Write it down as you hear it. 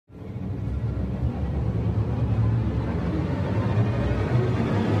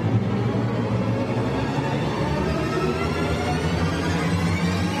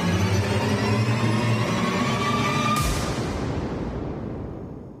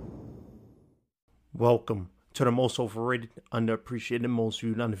Welcome to the most overrated, underappreciated, most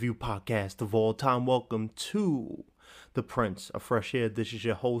viewed, underviewed podcast of all time. Welcome to the Prince of Fresh Air. This is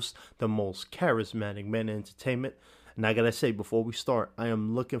your host, the most charismatic man in entertainment. And I gotta say, before we start, I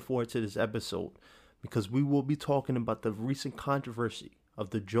am looking forward to this episode because we will be talking about the recent controversy of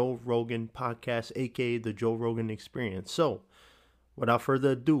the Joe Rogan podcast, aka the Joe Rogan Experience. So, without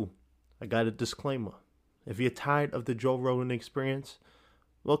further ado, I got a disclaimer. If you're tired of the Joe Rogan Experience,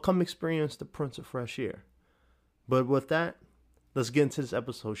 well, come experience the Prince of Fresh Air. But with that, let's get into this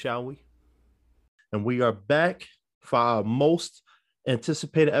episode, shall we? And we are back for our most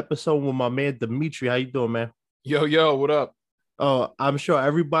anticipated episode with my man Dimitri. How you doing, man? Yo, what up? I'm sure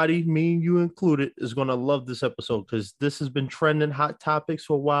everybody, me and you included, is gonna love this episode because this has been trending hot topics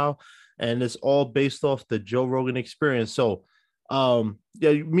for a while, and it's all based off the Joe Rogan Experience. So,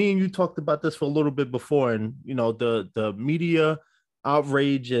 me and you talked about this for a little bit before, and the media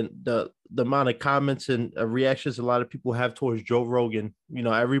outrage and the amount of comments and reactions a lot of people have towards Joe Rogan.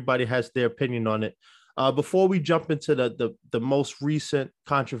 Everybody has their opinion on it. Before we jump into the most recent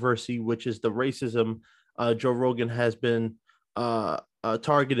controversy, which is the racism, Joe Rogan has been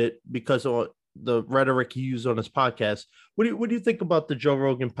targeted because of the rhetoric he used on his podcast. What do you think about the Joe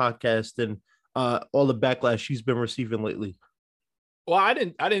Rogan podcast and all the backlash he's been receiving lately? Well, I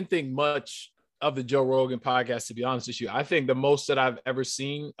didn't think much of the Joe Rogan podcast, to be honest with you. I think the most that I've ever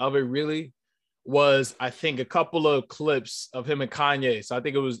seen of it really was, I think, a couple of clips of him and Kanye. So I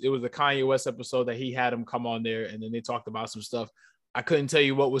think it was the Kanye West episode that he had him come on there, and then they talked about some stuff. I couldn't tell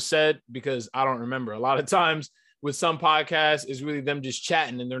you what was said because I don't remember. A lot of times with some podcasts, it's really them just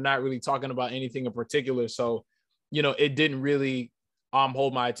chatting and they're not really talking about anything in particular. So, it didn't really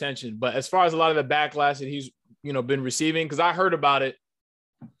hold my attention. But as far as a lot of the backlash that he's, been receiving, because I heard about it,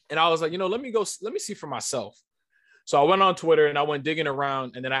 and I was like, let me see for myself. So I went on Twitter and I went digging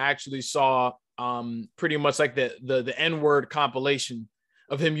around, and then I actually saw pretty much like the N-word compilation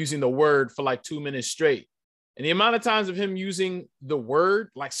of him using the word for like 2 minutes straight. And the amount of times of him using the word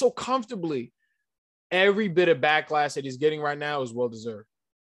like so comfortably, every bit of backlash that he's getting right now is well-deserved.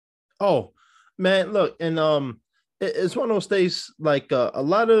 Oh, man, look, and it's one of those days, like a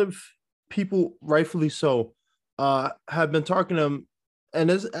lot of people, rightfully so, have been talking to him. And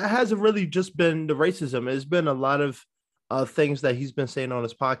it hasn't really just been the racism. It's been a lot of things that he's been saying on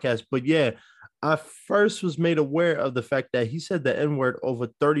his podcast. But yeah, I first was made aware of the fact that he said the N-word over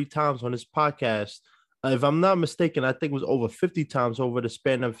 30 times on his podcast. If I'm not mistaken, I think it was over 50 times over the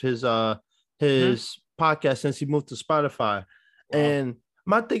span of his podcast since he moved to Spotify. Wow. And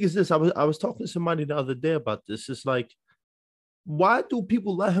my thing is this: I was talking to somebody the other day about this. It's like, why do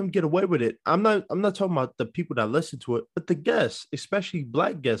people let him get away with it? I'm not talking about the people that listen to it, but the guests, especially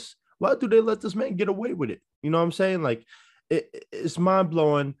black guests. Why do they let this man get away with it? You know what I'm saying? Like, it's mind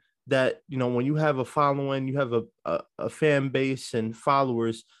blowing that, when you have a following, you have a fan base and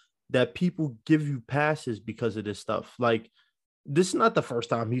followers, that people give you passes because of this stuff. Like, this is not the first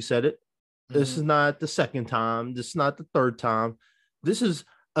time he said it. This is not the second time. This is not the third time. This is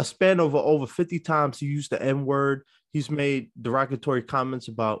a span over 50 times he used the N-word. He's made derogatory comments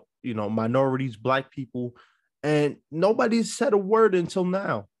about, minorities, black people, and nobody's said a word until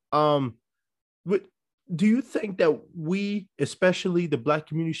now. But do you think that we, especially the black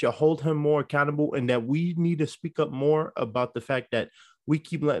community, should hold him more accountable, and that we need to speak up more about the fact that we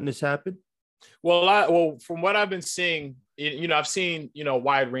keep letting this happen? Well, from what I've been seeing, I've seen, a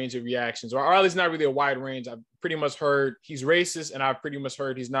wide range of reactions, or at least not really a wide range. I've pretty much heard he's racist, and I've pretty much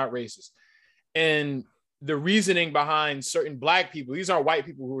heard he's not racist. And the reasoning behind certain black people, these aren't white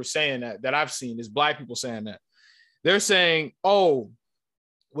people who are saying that I've seen, is black people saying that. They're saying, oh,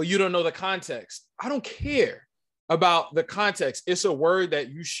 well, you don't know the context. I don't care about the context. It's a word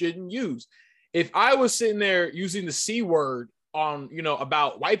that you shouldn't use. If I was sitting there using the C word on,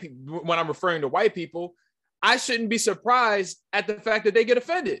 about white people, when I'm referring to white people, I shouldn't be surprised at the fact that they get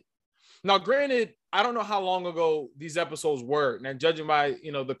offended. Now, granted, I don't know how long ago these episodes were. Now, judging by,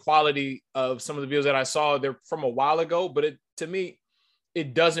 the quality of some of the videos that I saw, they're from a while ago, but to me,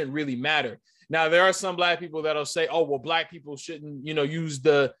 it doesn't really matter. Now, there are some black people that'll say, oh, well, black people shouldn't, use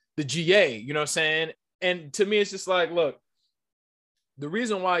the GA, you know what I'm saying? And to me, it's just like, look, the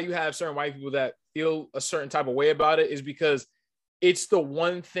reason why you have certain white people that feel a certain type of way about it is because it's the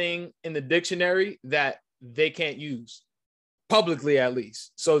one thing in the dictionary that they can't use publicly, at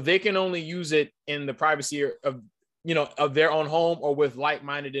least. So they can only use it in the privacy of their own home or with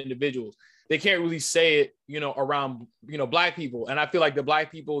like-minded individuals. They can't really say it, around, black people. And I feel like the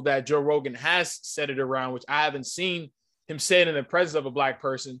black people that Joe Rogan has said it around, which I haven't seen him say it in the presence of a black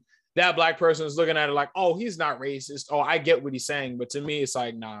person, that black person is looking at it like, oh, he's not racist. Oh, I get what he's saying. But to me, it's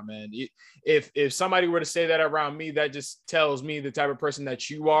like, nah, man. If somebody were to say that around me, that just tells me the type of person that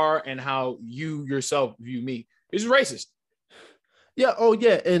you are and how you yourself view me. It's racist. Yeah. Oh,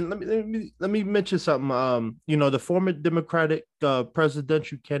 yeah. And let me mention something. The former Democratic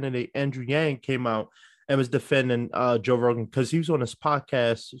presidential candidate Andrew Yang came out and was defending Joe Rogan because he was on his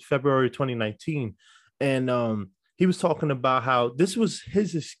podcast February 2019, and he was talking about how this was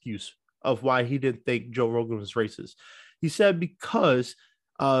his excuse of why he didn't think Joe Rogan was racist. He said because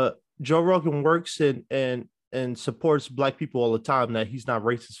Joe Rogan works and supports black people all the time, that he's not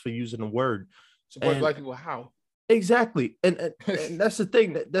racist for using the word. Support black people how? Exactly. And that's the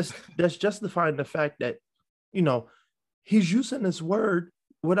thing, that's justifying the fact that, he's using this word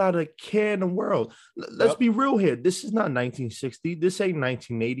without a care in the world. Let's be real here. This is not 1960. This ain't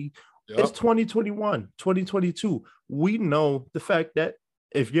 1980. It's 2021, 2022. We know the fact that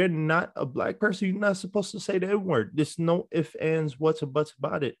if you're not a black person, you're not supposed to say the N-word. There's no ifs, ands, whats, or buts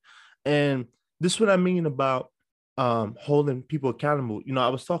about it. And this is what I mean about holding people accountable. I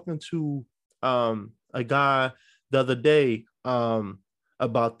was talking to a guy the other day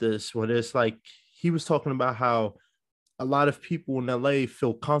about this, when it's like he was talking about how a lot of people in LA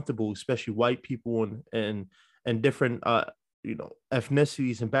feel comfortable, especially white people and different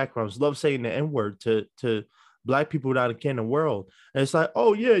ethnicities and backgrounds, love saying the N-word to black people without a care in the world. And it's like,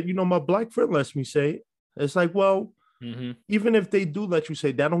 oh yeah, my black friend lets me say it. It's like, well, even if they do let you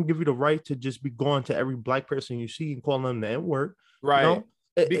say, that don't give you the right to just be going to every black person you see and calling them the N-word. Right.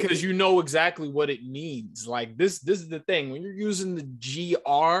 Because you know exactly what it means. Like this is the thing. When you're using the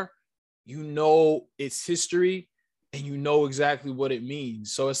GR, you know its history and you know exactly what it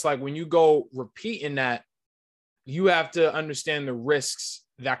means. So it's like when you go repeating that, you have to understand the risks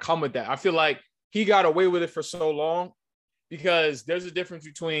that come with that. I feel like he got away with it for so long because there's a difference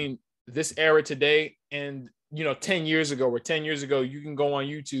between this era today and 10 years ago, where 10 years ago you can go on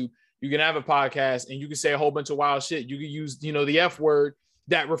YouTube, you can have a podcast and you can say a whole bunch of wild shit. You can use, the F word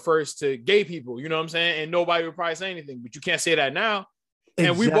that refers to gay people, you know what I'm saying? And nobody would probably say anything, but you can't say that now. Exactly.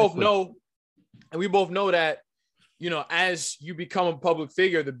 And we both know that, as you become a public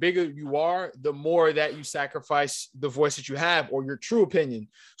figure, the bigger you are, the more that you sacrifice the voice that you have or your true opinion.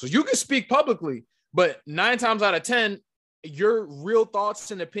 So you can speak publicly, but 9 times out of 10, your real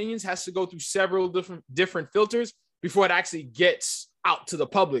thoughts and opinions has to go through several different filters before it actually gets out to the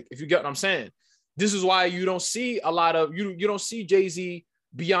public, if you get what I'm saying. This is why you don't see a lot of, you don't see Jay-Z,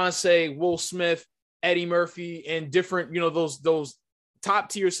 Beyonce, Will Smith, Eddie Murphy, and different, those top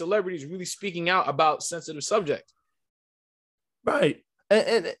tier celebrities really speaking out about sensitive subjects. Right.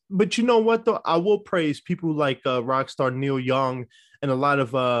 But you know what, though? I will praise people like rockstar Neil Young and a lot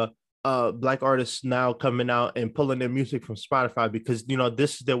of black artists now coming out and pulling their music from Spotify, because,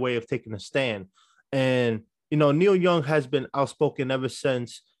 this is their way of taking a stand. And, Neil Young has been outspoken ever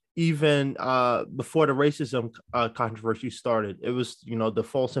since, even before the racism controversy started. It was, the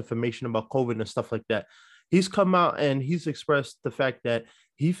false information about COVID and stuff like that. He's come out and he's expressed the fact that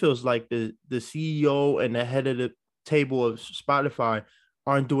he feels like the CEO and the head of the table of Spotify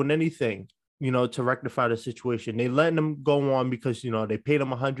aren't doing anything, to rectify the situation. They letting him go on because, they paid him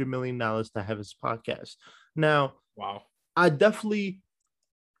 $100 million to have his podcast. Now, wow, I definitely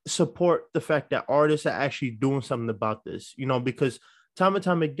support the fact that artists are actually doing something about this, because time and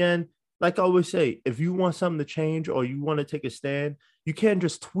time again, like I always say, if you want something to change or you want to take a stand, you can't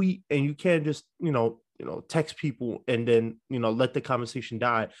just tweet and you can't just, text people and then, let the conversation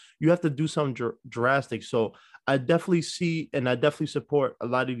die. You have to do something drastic. So I definitely see and I definitely support a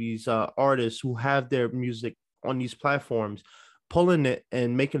lot of these artists who have their music on these platforms, pulling it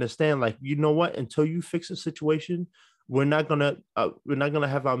and making a stand. Like, you know what? Until you fix the situation, we're not gonna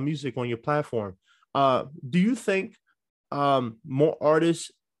have our music on your platform. Do you think more artists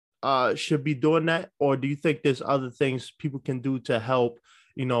should be doing that, or do you think there's other things people can do to help,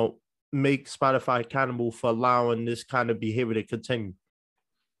 make Spotify accountable for allowing this kind of behavior to continue?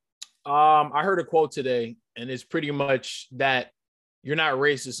 I heard a quote today, and it's pretty much that you're not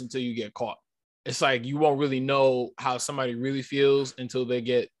racist until you get caught. It's like you won't really know how somebody really feels until they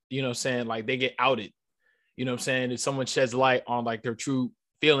get, like they get outed. If someone sheds light on like their true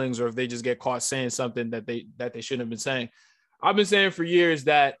feelings, or if they just get caught saying something that they shouldn't have been saying. I've been saying for years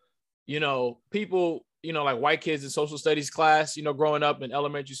that, people, like white kids in social studies class, growing up in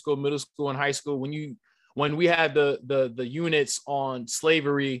elementary school, middle school, and high school, when we had the units on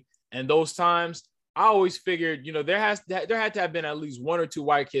slavery and those times, I always figured, there had to have been at least 1 or 2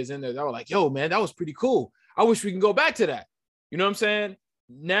 white kids in there that were like, yo, man, that was pretty cool. I wish we can go back to that. You know what I'm saying?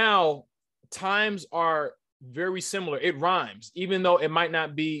 Now times are very similar. It rhymes, even though it might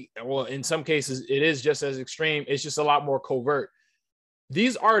not be, well, in some cases, it is just as extreme. It's just a lot more covert.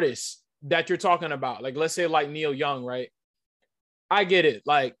 These artists that you're talking about, like, let's say like Neil Young, right? I get it.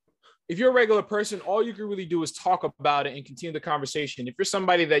 Like, if you're a regular person, all you can really do is talk about it and continue the conversation. If you're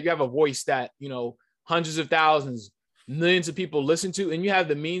somebody that you have a voice that, you know, hundreds of thousands, millions of people listen to, and you have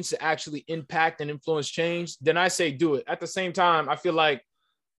the means to actually impact and influence change, then I say do it. At the same time, I feel like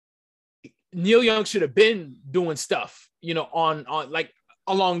Neil Young should have been doing stuff, you know, on like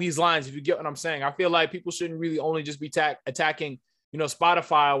along these lines, if you get what I'm saying. I feel like people shouldn't really only just be attacking, you know,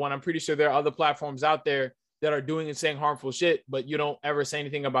 Spotify, when I'm pretty sure there are other platforms out there that are doing and saying harmful shit, but you don't ever say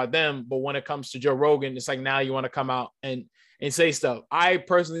anything about them. But when it comes to Joe Rogan, it's like now you want to come out and say stuff. I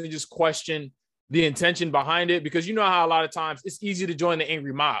personally just question the intention behind it, because you know how a lot of times it's easy to join the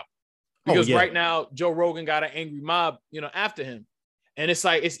angry mob, because right now Joe Rogan got an angry mob, you know, after him. And it's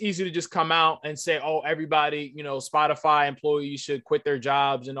like, it's easy to just come out and say, oh, everybody, you know, Spotify employees should quit their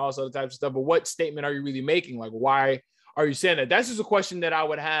jobs and all this other types of stuff. But what statement are you really making? Like, why are you saying that? That's just a question that I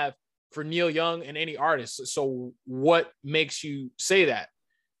would have for Neil Young and any artist. So what makes you say that?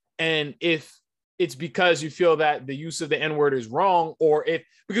 And if it's because you feel that the use of the N-word is wrong, or if,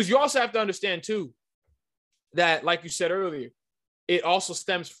 because you also have to understand too, that like you said earlier, it also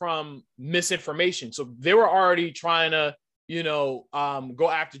stems from misinformation. So they were already trying to, you know, go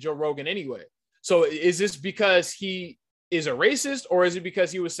after Joe Rogan anyway. So is this because he is a racist, or is it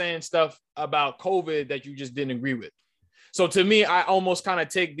because he was saying stuff about COVID that you just didn't agree with? So to me, I almost kind of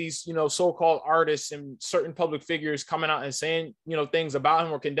take these, you know, so-called artists and certain public figures coming out and saying, you know, things about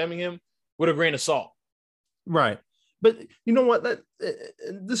him or condemning him with a grain of salt. Right. But you know what?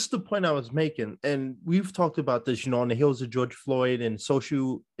 This is the point I was making. And we've talked about this, you know, on the heels of George Floyd and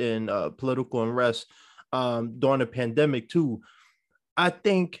social and political unrest during the pandemic too. I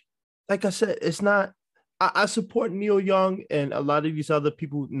think, like I said, it's not, I support Neil Young and a lot of these other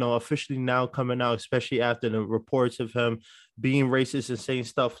people, you know, officially now coming out, especially after the reports of him being racist and saying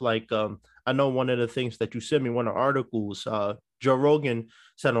stuff like, I know one of the things that you sent me, one of the articles, Joe Rogan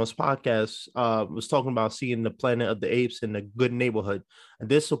said on his podcast, was talking about seeing the Planet of the Apes in a good neighborhood. And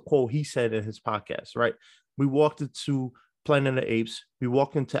this is a quote he said in his podcast, right? We walked into Planet of the Apes. We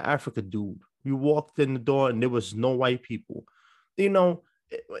walked into Africa, dude. We walked in the door and there was no white people. You know,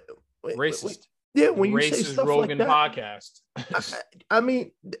 Racist. Yeah, when you racist say stuff Rogan like that, podcast. I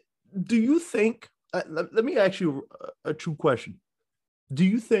mean, do you think? Let me ask you a true question. Do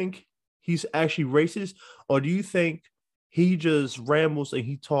you think he's actually racist, or do you think he just rambles and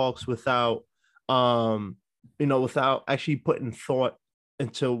he talks without, you know, without actually putting thought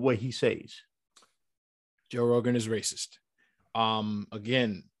into what he says? Joe Rogan is racist.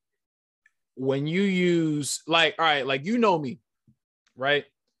 Again, when you use like, all right, like, you know me, right?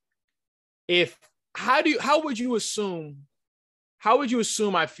 How would you assume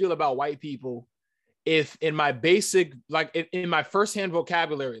I feel about white people if in my basic, like in my firsthand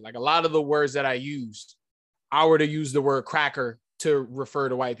vocabulary, like a lot of the words that I used, I were to use the word cracker to refer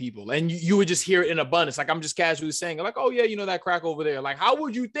to white people, and you would just hear it in abundance. Like, I'm just casually saying like, oh yeah, you know, that crack over there. Like, how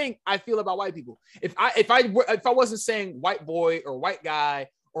would you think I feel about white people if I wasn't saying white boy or white guy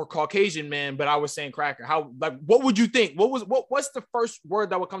or Caucasian man, but I was saying cracker? How, like, what would you think? What's the first word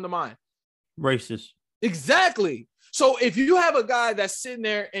that would come to mind? Racist. Exactly. So if you have a guy that's sitting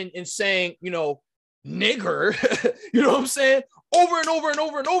there and saying, you know, nigger, you know what I'm saying, over and over and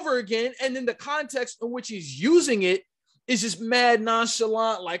over and over again, and then the context in which he's using it is just mad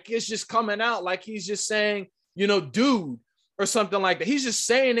nonchalant, like it's just coming out like he's just saying, you know, dude, or something like that. He's just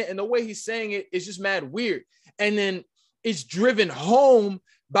saying it, and the way he's saying it is just mad weird. And then it's driven home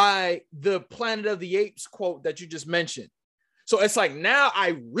by the Planet of the Apes quote that you just mentioned. So it's like, now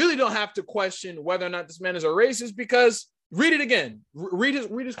I really don't have to question whether or not this man is a racist, because read it again. Read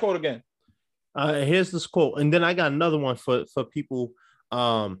his quote again. Here's this quote, and then I got another one for people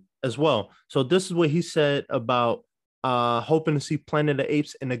as well. So this is what he said about hoping to see Planet of the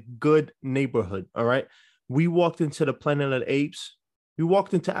Apes in a good neighborhood. All right. We walked into the Planet of the Apes. We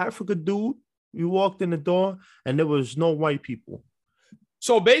walked into Africa, dude. We walked in the door and there was no white people.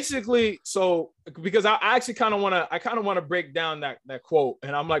 So basically, because I actually kind of want to break down that quote,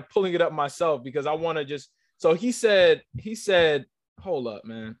 and I'm like pulling it up myself because I want to just, so he said, hold up,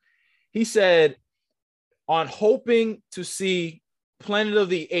 man. He said, on hoping to see Planet of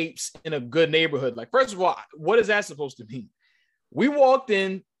the Apes in a good neighborhood. Like, first of all, what is that supposed to mean? We walked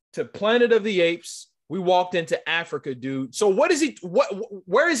in to Planet of the Apes. We walked into Africa, dude. So where is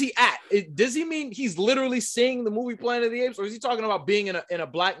he at? Does he mean he's literally seeing the movie Planet of the Apes, or is he talking about being in a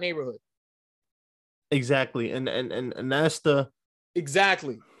black neighborhood? Exactly. And that's the...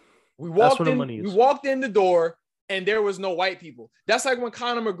 Exactly. That's where the money is. We walked in the door and there was no white people. That's like when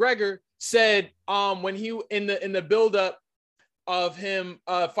Conor McGregor said, when he in the buildup of him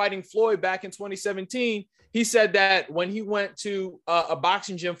fighting Floyd back in 2017, he said that when he went to a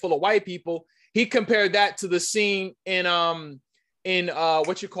boxing gym full of white people, he compared that to the scene in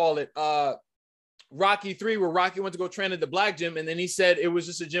what you call it, Rocky 3, where Rocky went to go train at the black gym, and then he said it was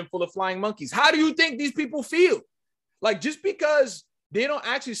just a gym full of flying monkeys. How do you think these people feel? Like, just because they don't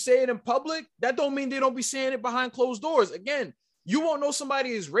actually say it in public, that don't mean they don't be saying it behind closed doors. Again, you won't know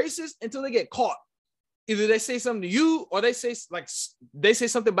somebody is racist until they get caught. Either they say something to you, or they say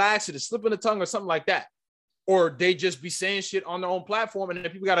something by accident, slip of the tongue or something like that. Or they just be saying shit on their own platform, and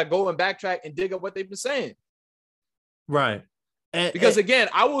then people got to go and backtrack and dig up what they've been saying. Right. Because again,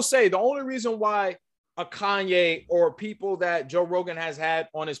 I will say the only reason why a Kanye or people that Joe Rogan has had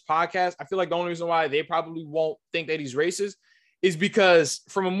on his podcast, I feel like the only reason why they probably won't think that he's racist is because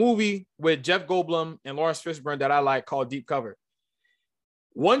from a movie with Jeff Goldblum and Lawrence Fishburne that I like called Deep Cover.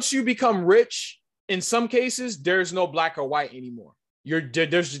 Once you become rich, in some cases, there's no black or white anymore.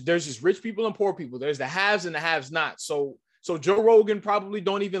 There's just rich people and poor people. There's the haves and the haves not. So Joe Rogan probably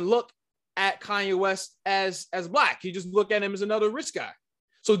don't even look at Kanye West as black. He just look at him as another rich guy.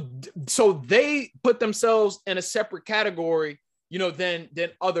 So they put themselves in a separate category, than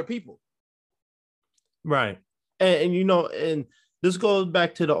other people. Right. And and this goes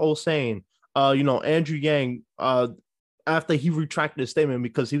back to the old saying, Andrew Yang, after he retracted his statement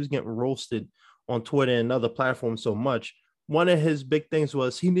because he was getting roasted on Twitter and other platforms so much, one of his big things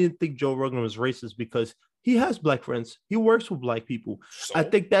was he didn't think Joe Rogan was racist because he has black friends. He works with black people. So, I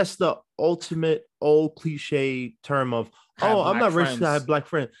think that's the ultimate old cliche term of, I'm not racist, I have black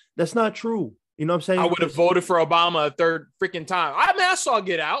friends. That's not true. You know what I'm saying? I would have voted for Obama a third freaking time. I saw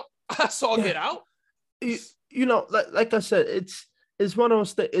Get Out. Get Out. Like I said, it's one of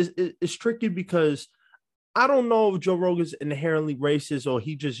those things. It's tricky because I don't know if Joe Rogan's inherently racist or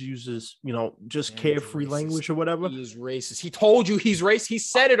he just uses, carefree language or whatever. He is racist. He told you he's racist. He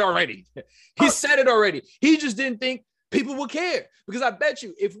said it already. Said it already. He just didn't think people would care, because I bet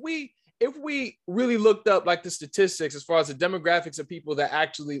you if we really looked up like the statistics as far as the demographics of people that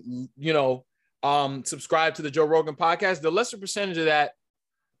actually, subscribe to the Joe Rogan podcast, the lesser percentage of that,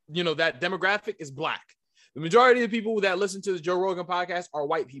 that demographic is black. The majority of the people that listen to the Joe Rogan podcast are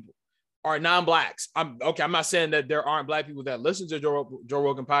white people, are non-blacks. I'm not saying that there aren't black people that listen to Joe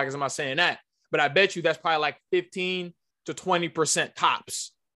Rogan podcast. I'm not saying that, but I bet you that's probably like 15 to 20%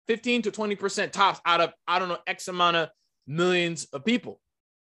 tops. 15 to 20% tops out of, I don't know, X amount of millions of people.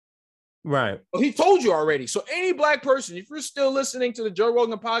 Right. Well, he told you already. So any black person, if you're still listening to the Joe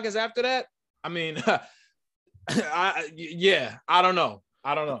Rogan podcast after that, I mean, I don't know.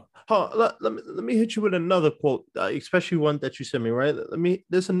 Let me hit you with another quote, especially one that you sent me, right?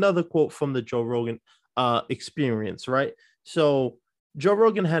 There's another quote from the Joe Rogan experience, right? So Joe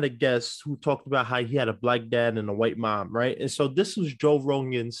Rogan had a guest who talked about how he had a black dad and a white mom, right? And so this was Joe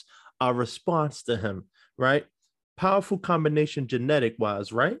Rogan's response to him, right? Powerful combination genetic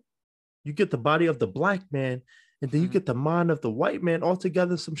wise, right? You get the body of the black man and then you get the mind of the white man,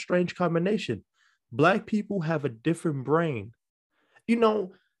 altogether some strange combination. Black people have a different brain.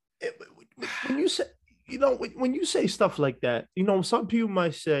 When you say stuff like that, some people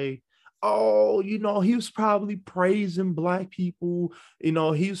might say, oh, he was probably praising black people. He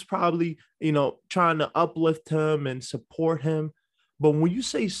was probably, trying to uplift him and support him. But when you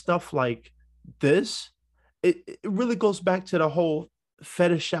say stuff like this, it really goes back to the whole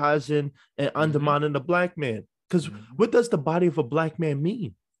fetishizing and undermining the black man. Because what does the body of a black man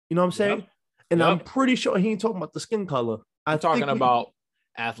mean? You know what I'm saying? Yep. And I'm pretty sure he ain't talking about the skin color. I'm talking about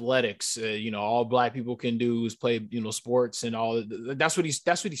athletics. All black people can do is play, sports and all. That's what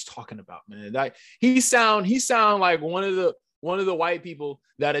he's talking about, man. Like he sound like one of the white people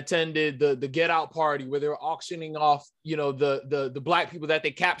that attended the Get Out party where they were auctioning off, the black people that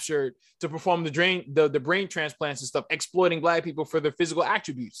they captured to perform the brain transplants and stuff, exploiting black people for their physical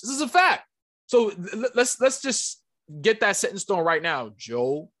attributes. This is a fact. So let's just get that set in stone right now.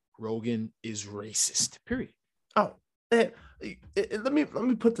 Joe Rogan is racist. Period. Oh, let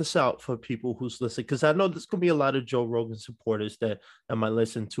me put this out for people who's listening, because I know there's gonna be a lot of Joe Rogan supporters that might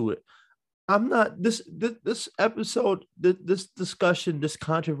listen to it. I'm not this episode, this discussion, this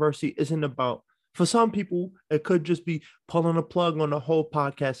controversy isn't about. For some people, it could just be pulling a plug on the whole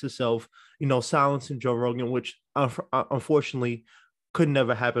podcast itself, silencing Joe Rogan, which unfortunately could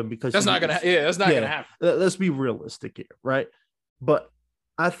never happen because that's not gonna happen. Let's be realistic here, right? But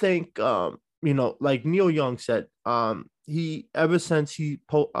I think like Neil Young said, he ever since he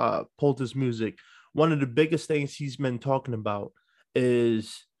pulled his music, one of the biggest things he's been talking about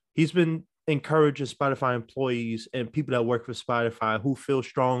is he's been encouraging Spotify employees and people that work for Spotify who feel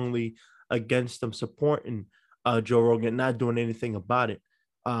strongly against them supporting Joe Rogan, not doing anything about it.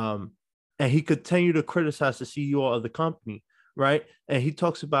 And he continued to criticize the CEO of the company, right? And he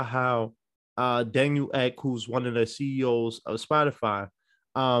talks about how Daniel Ek, who's one of the CEOs of Spotify,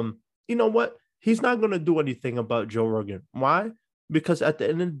 you know what? He's not going to do anything about Joe Rogan. Why? Because at the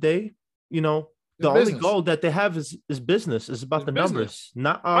end of the day, you know, the only goal that they have is business. It's about the numbers.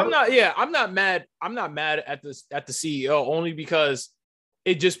 Not I'm not mad. I'm not mad at the CEO only because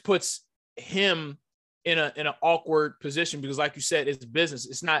it just puts him in an awkward position because, like you said, it's business.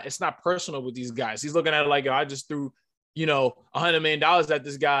 It's not personal with these guys. He's looking at it like, I just threw, you know, $100 million at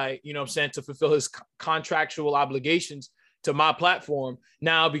this guy, you know what I'm saying, to fulfill his contractual obligations to my platform.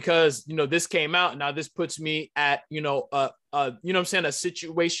 Now, because, you know, this came out, now this puts me at, you know, you know what I'm saying, a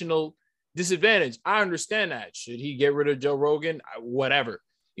situational disadvantage. I understand that. Should he get rid of Joe Rogan? Whatever.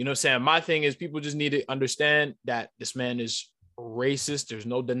 You know what I'm saying? My thing is people just need to understand that this man is racist. There's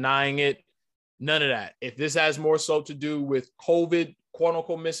no denying it. None of that. If this has more so to do with COVID, quote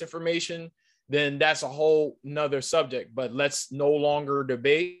unquote, misinformation, then that's a whole nother subject. But let's no longer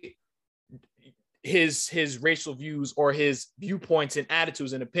debate his racial views or his viewpoints and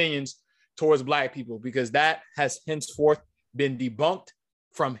attitudes and opinions towards Black people, because that has henceforth been debunked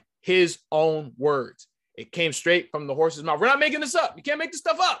from his own words. It came straight from the horse's mouth. We're not making this up. You can't make this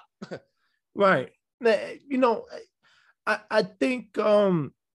stuff up. Right. You know, I think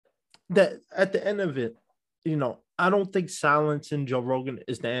that at the end of it, you know, I don't think silencing Joe Rogan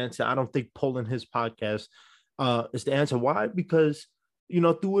is the answer. I don't think pulling his podcast is the answer. Why? Because, you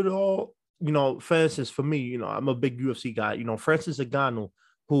know, through it all, you know, for instance, for me, you know, I'm a big UFC guy. You know, Francis Ngannou,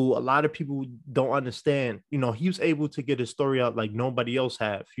 who a lot of people don't understand, you know, he was able to get his story out like nobody else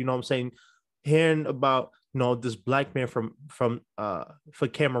have. You know what I'm saying? Hearing about, you know, this Black man from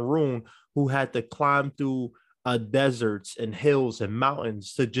Cameroon who had to climb through deserts and hills and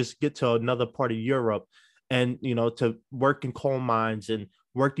mountains to just get to another part of Europe, and, you know, to work in coal mines and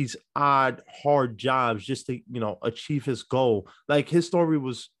work these odd, hard jobs just to, you know, achieve his goal. Like, his story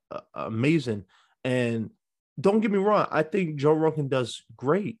was amazing. And don't get me wrong, I think Joe Rogan does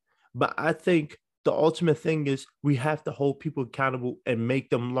great, but I think the ultimate thing is we have to hold people accountable and make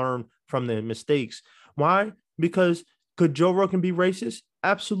them learn from their mistakes. Why? Because could Joe Rogan be racist?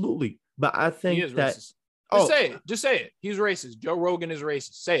 Absolutely. But I think he is that racist. Say it. Just say it. He's racist. Joe Rogan is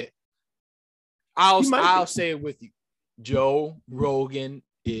racist. Say it. I'll say it with you. Joe Rogan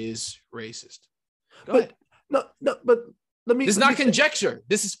is racist. Go ahead. No, but let me. This is not conjecture.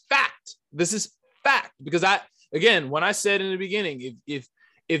 This is fact. This is fact. Because when I said in the beginning, if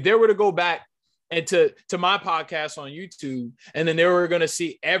they were to go back and to my podcast on YouTube, and then they were going to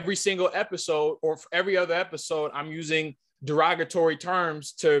see every single episode or every other episode, I'm using derogatory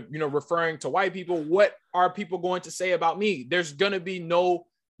terms to, you know, referring to white people. What are people going to say about me? There's going to be no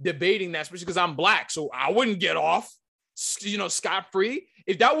debating that, especially because I'm Black. So I wouldn't get off, you know, scot-free.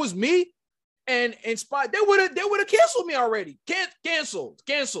 If that was me and Spot, they would have canceled me already. Canceled.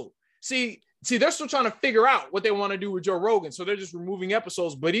 See, they're still trying to figure out what they want to do with Joe Rogan. So they're just removing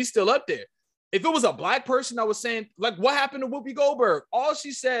episodes, but he's still up there. If it was a Black person that was saying, like, what happened to Whoopi Goldberg? All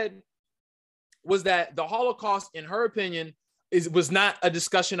she said was that the Holocaust, in her opinion, was not a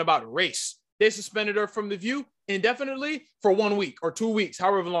discussion about race. They suspended her from The View indefinitely for 1 week or 2 weeks,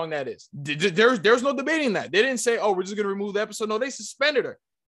 however long that is. There's no debating that. They didn't say, oh, we're just going to remove the episode. No, they suspended her.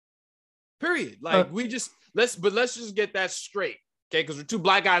 Period. Like, let's just get that straight. Okay, because we're two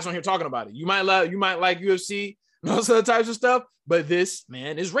Black guys on here talking about it. You might like UFC and all other types of stuff, but this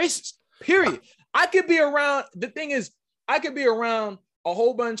man is racist. Period. I could be around. The thing is, I could be around a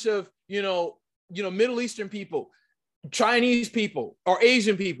whole bunch of, you know, Middle Eastern people, Chinese people, or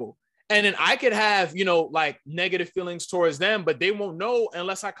Asian people, and then I could have, you know, like, negative feelings towards them, but they won't know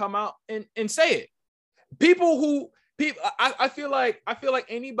unless I come out and say it. I feel like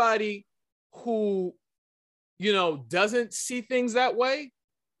anybody who, you know, doesn't see things that way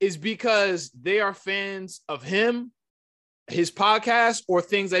is because they are fans of him, his podcast, or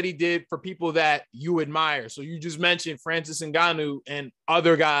things that he did for people that you admire. So you just mentioned Francis Ngannou and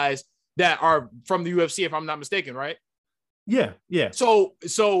other guys that are from the UFC, if I'm not mistaken, right? Yeah. So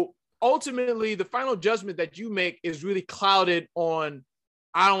ultimately, the final judgment that you make is really clouded on,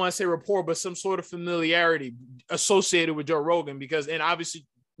 I don't want to say rapport, but some sort of familiarity associated with Joe Rogan, because, and obviously,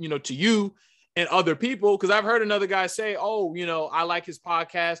 you know, to you and other people, because I've heard another guy say, oh, you know, I like his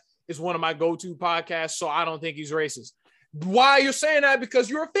podcast. It's one of my go-to podcasts, so I don't think he's racist. Why you're saying that? Because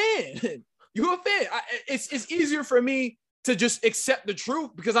you're a fan. You're a fan. It's easier for me to just accept the truth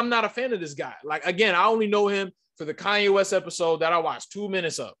because I'm not a fan of this guy. Like, again, I only know him for the Kanye West episode that I watched 2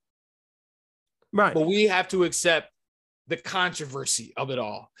 minutes of. Right. But we have to accept the controversy of it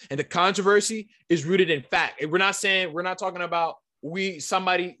all. And the controversy is rooted in fact. We're not talking about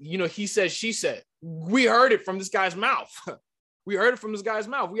somebody, he said, she said. We heard it from this guy's mouth. We heard it from this guy's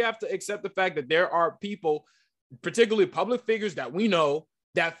mouth. We have to accept the fact that there are people, particularly public figures that we know,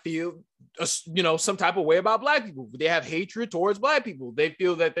 that feel, some type of way about Black people. They have hatred towards Black people. They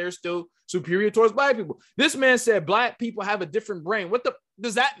feel that they're still superior towards Black people. This man said Black people have a different brain. What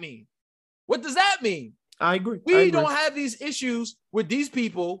does that mean? What does that mean? I agree. We don't have these issues with these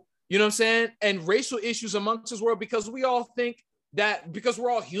people, you know what I'm saying? And racial issues amongst this world because we all think that because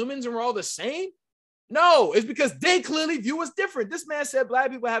we're all humans and we're all the same. No, it's because they clearly view us different. This man said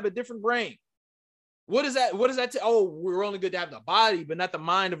Black people have a different brain. What is that? We're only good to have the body, but not the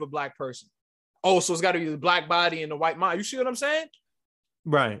mind of a Black person. Oh, so it's got to be the Black body and the white mind. You see what I'm saying?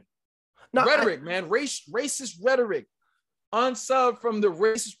 Right. No, rhetoric, man. Racist rhetoric. Unsub from the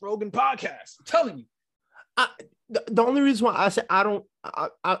Racist Rogan podcast. I'm telling you. The only reason why I said I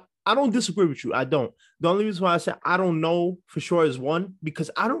don't disagree with you. I don't. The only reason why I said I don't know for sure is one,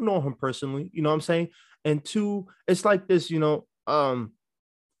 because I don't know him personally. You know what I'm saying? And two, it's like this, for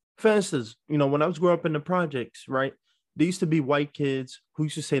instance, when I was growing up in the projects, right? There used to be white kids who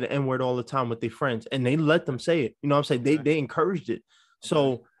used to say the N-word all the time with their friends, and they let them say it. You know what I'm saying? They encouraged it.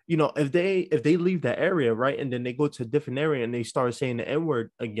 So, if they leave that area, right, and then they go to a different area and they start saying the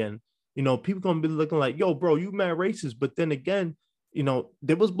N-word again, people gonna be looking like, yo, bro, you mad racist. But then again,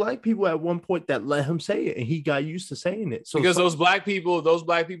 there was Black people at one point that let him say it, and he got used to saying it. So because those black people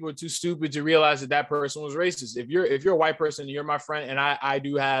are too stupid to realize that person was racist. If you're a white person and you're my friend, and I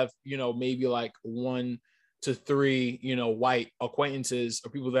do have, maybe like 1 to 3, white acquaintances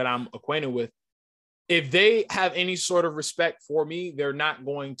or people that I'm acquainted with, if they have any sort of respect for me, they're not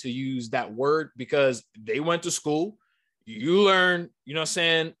going to use that word because they went to school. You learn,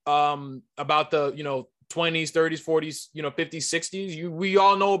 about the, 20s, 30s, 40s, 50s, 60s. We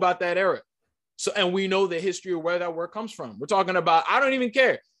all know about that era. So, and we know the history of where that word comes from. We're talking about, I don't even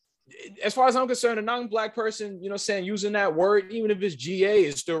care. As far as I'm concerned, a non-Black person, using that word, even if it's GA,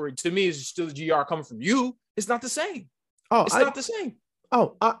 is still, to me, it's still GR coming from you. It's not the same. It's not the same.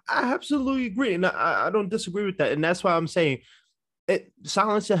 Oh, I absolutely agree. And I don't disagree with that. And that's why I'm saying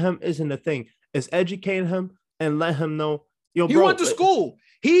silencing him isn't a thing. It's educating him and let him know, yo, he went to school.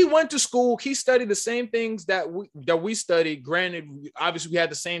 He went to school. He studied the same things that we studied. Granted, obviously, we had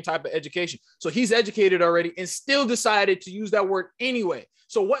the same type of education. So he's educated already and still decided to use that word anyway.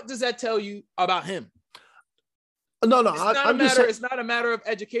 So what does that tell you about him? No, it's not a matter of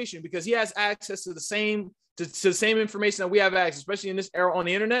education because he has access to the same information that we have access, especially in this era on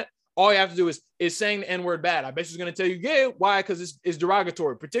the internet. All you have to do is saying the N-word bad. I bet she's going to tell you, yeah, why? Because it's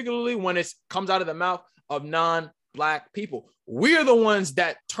derogatory, particularly when it comes out of the mouth of non-Black people. We're the ones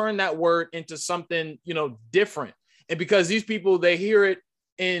that turn that word into something, different. And because these people, they hear it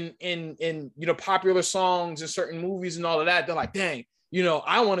in popular songs and certain movies and all of that, they're like, dang,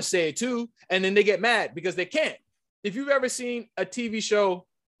 I want to say it too. And then they get mad because they can't. If you've ever seen a TV show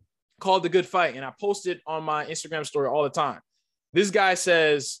called The Good Fight, and I post it on my Instagram story all the time, this guy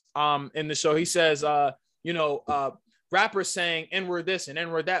says in the show, he says, rappers saying N-word this and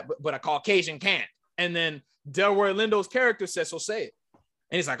N-word that, but a Caucasian can't. And then Delroy Lindo's character says, so say it.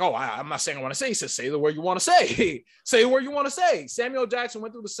 And he's like, oh, I'm not saying I want to say. He says, say the word you want to say. Say the word you want to say. Samuel Jackson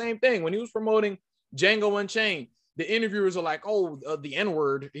went through the same thing. When he was promoting Django Unchained, the interviewers are like, oh, the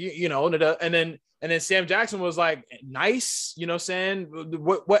N-word, and then Sam Jackson was like, nice, saying,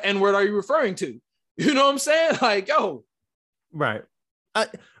 what N-word are you referring to? You know what I'm saying? Like, yo. Right.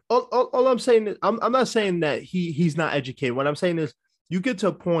 All I'm saying is, I'm not saying that he's not educated. What I'm saying is, you get to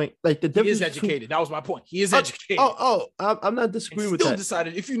a point like the difference. He is educated. That was my point. He is educated. I'm not disagreeing with that. Still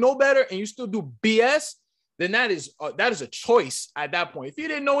decided if you know better and you still do BS, then that is a choice at that point. If he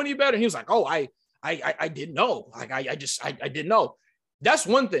didn't know any better, he was like, oh, I didn't know. Like I didn't know. That's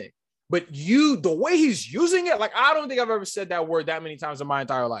one thing. But the way he's using it, like I don't think I've ever said that word that many times in my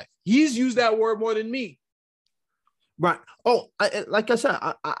entire life. He's used that word more than me. Right. Oh, like I said,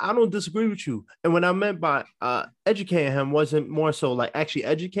 I don't disagree with you. And what I meant by educating him wasn't more so like actually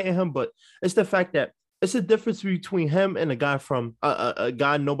educating him, but it's the fact that it's a difference between him and a guy from a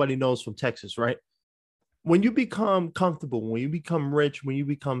guy nobody knows from Texas, right? When you become comfortable, when you become rich, when you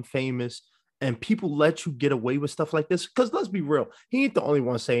become famous, and people let you get away with stuff like this, because let's be real, he ain't the only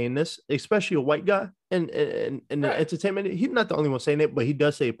one saying this, especially a white guy in the entertainment. He's not the only one saying it, but he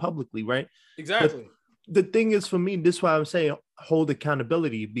does say it publicly, right? Exactly. But the thing is, for me, this is why I'm saying hold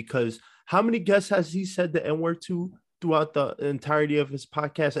accountability, because how many guests has he said the N-word to throughout the entirety of his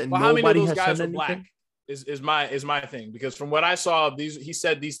podcast? And how many of nobody those has guys said were anything? Black? is my thing, because from what I saw, he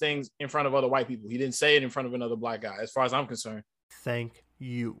said these things in front of other white people. He didn't say it in front of another black guy, as far as I'm concerned. Thank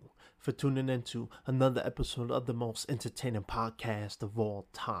you for tuning into another episode of the most entertaining podcast of all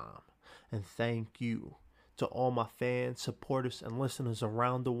time. And thank you to all my fans, supporters, and listeners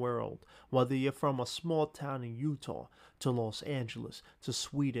around the world. Whether you're from a small town in Utah, to Los Angeles, to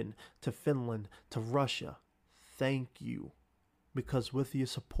Sweden, to Finland, to Russia, thank you. Because with your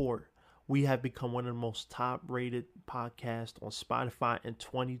support, we have become one of the most top-rated podcasts on Spotify in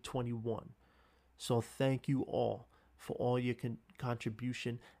 2021. So thank you all for all your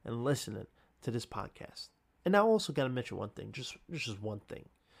contribution and listening to this podcast. And I also got to mention one thing, just one thing.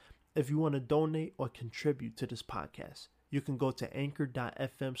 If you want to donate or contribute to this podcast, you can go to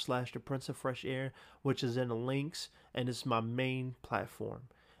anchor.fm/The Prince of Fresh Air, which is in the links, and it's my main platform.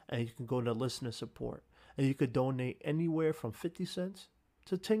 And you can go to listener support, and you could donate anywhere from 50 cents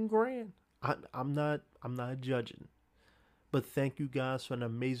to 10 grand. I'm not judging, but thank you guys for an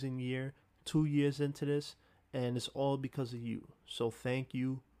amazing year. 2 years into this, and it's all because of you. So thank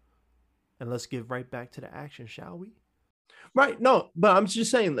you, and let's get right back to the action, shall we? Right. No, but I'm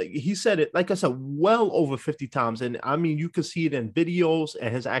just saying, like he said it, like I said, well over 50 times. And I mean, you can see it in videos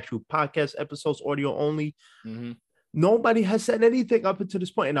and his actual podcast episodes, audio only. Mm-hmm. Nobody has said anything up until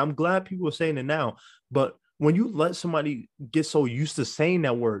this point, and I'm glad people are saying it now. But when you let somebody get so used to saying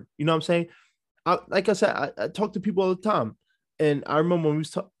that word, you know what I'm saying? Like I said, I talk to people all the time. And I remember when we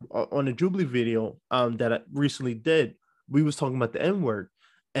was on the Jubilee video that I recently did, we was talking about the N-word.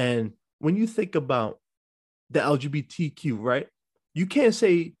 And when you think about the LGBTQ, right? You can't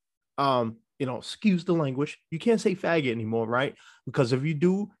say, excuse the language. You can't say faggot anymore, right? Because if you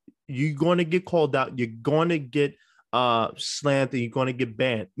do, you're going to get called out. You're going to get slammed, and you're going to get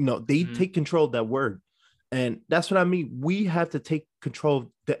banned. They take control of that word. And that's what I mean. We have to take control of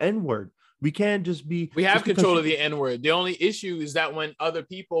the N-word. We can't just be... We have control of the N-word. The only issue is that when other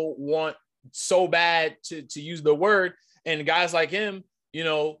people want so bad to use the word, and guys like him,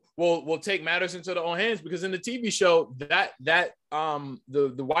 will take matters into their own hands, because in the TV show that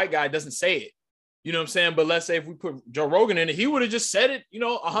the white guy doesn't say it. You know what I'm saying? But let's say if we put Joe Rogan in it, he would have just said it,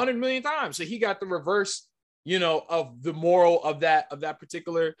 100 million times. So he got the reverse, of the moral of that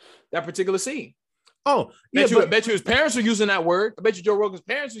particular scene. Oh, yeah. I bet you his parents are using that word. I bet you Joe Rogan's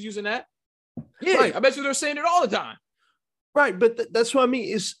parents are using that. Yeah, right. I bet you they're saying it all the time. Right, but that's what I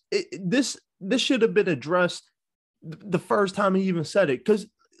mean. This should have been addressed the first time he even said it, because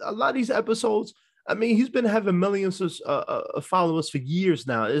a lot of these episodes, I mean, he's been having millions of followers for years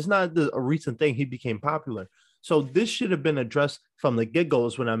now. It's not a recent thing he became popular. So this should have been addressed from the get-go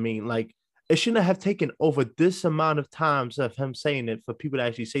is what I mean. Like, it shouldn't have taken over this amount of times of him saying it for people to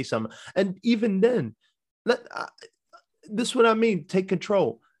actually say something. And even then, this is what I mean, take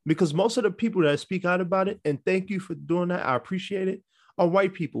control. Because most of the people that speak out about it, and thank you for doing that, I appreciate it, are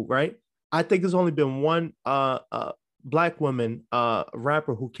white people, right? I think there's only been one black woman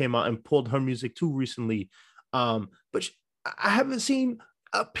rapper who came out and pulled her music too recently. But I haven't seen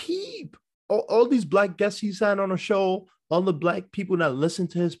a peep. All these black guests he's had on a show, all the black people that listen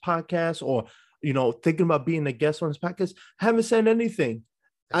to his podcast or, thinking about being a guest on his podcast, haven't said anything.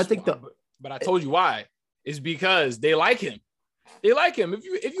 But I told you why. It's because they like him. They like him.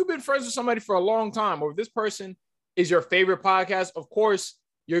 If you've been friends with somebody for a long time, or if this person is your favorite podcast, of course,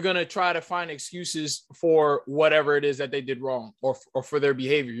 you're going to try to find excuses for whatever it is that they did wrong or for their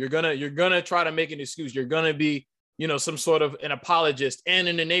behavior. You're going to try to make an excuse. You're going to be, some sort of an apologist and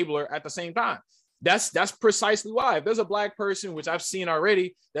an enabler at the same time. That's precisely why. If there's a black person, which I've seen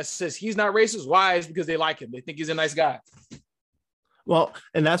already, that says he's not racist, why? Is because they like him. They think he's a nice guy. Well,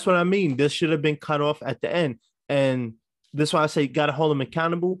 and that's what I mean. This should have been cut off at the end. And that's why I say got to hold them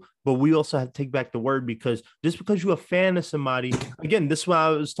accountable, but we also have to take back the word, because just because you're a fan of somebody, again, this is why I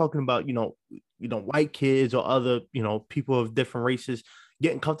was talking about, white kids or other, people of different races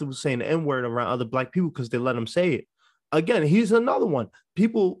getting comfortable saying the N-word around other black people because they let them say it. Again, he's another one.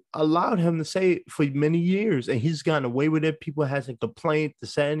 People allowed him to say it for many years, and he's gotten away with it. People hasn't complained to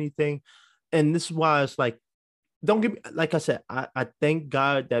say anything. And this is why it's like, don't get me, like I said, I thank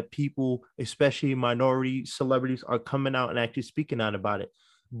God that people, especially minority celebrities, are coming out and actually speaking out about it.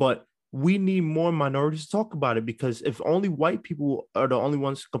 But we need more minorities to talk about it, because if only white people are the only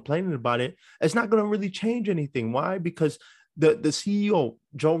ones complaining about it, it's not going to really change anything. Why? Because the CEO,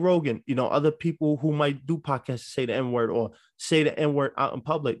 Joe Rogan, other people who might do podcasts say the N-word or say the N-word out in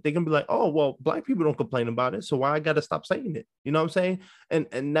public, they can be like, oh, well, black people don't complain about it, so why I got to stop saying it? You know what I'm saying?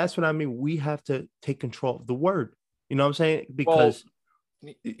 And that's what I mean. We have to take control of the word. You know what I'm saying? Because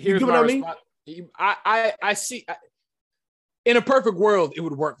here's my response. I see. In a perfect world, it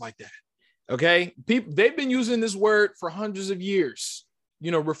would work like that. Okay. People, they've been using this word for hundreds of years,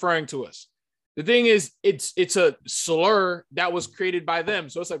 referring to us. The thing is, it's a slur that was created by them.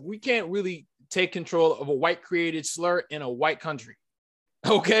 So it's like, we can't really take control of a white created slur in a white country.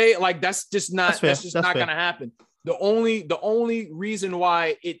 Okay. Like that's just not not going to happen. The only reason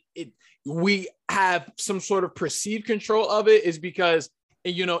why we have some sort of perceived control of it is because,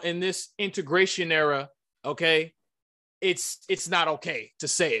 in this integration era, okay, it's not okay to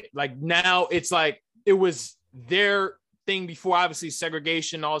say it. Like now it's like it was their thing before, obviously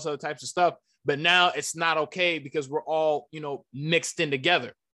segregation, all those other types of stuff. But now it's not okay because we're all, mixed in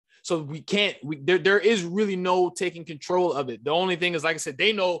together. So there is really no taking control of it. The only thing is, like I said,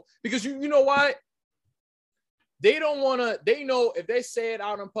 they know, because you know why? They know if they say it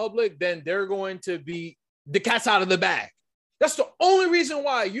out in public, then they're going to be the cat's out of the bag. That's the only reason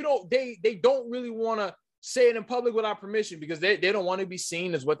why they don't really want to say it in public without permission, because they don't want to be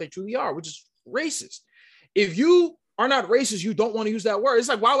seen as what they truly are, which is racist. If you are not racist, you don't want to use that word. It's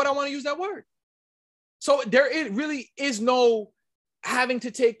like, why would I want to use that word? So it really is no having to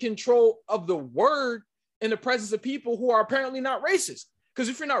take control of the word in the presence of people who are apparently not racist. Because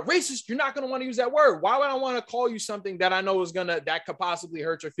if you're not racist, you're not going to want to use that word. Why would I want to call you something that I know that could possibly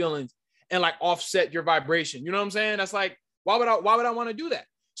hurt your feelings and like offset your vibration? You know what I'm saying? That's like, why would I want to do that?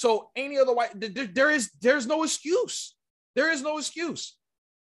 So any other white, there's no excuse. There is no excuse.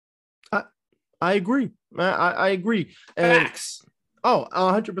 I agree. I agree. And, facts.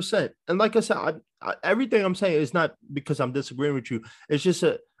 100%. And like I said, everything I'm saying is not because I'm disagreeing with you. It's just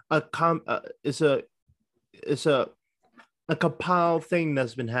it's a compiled thing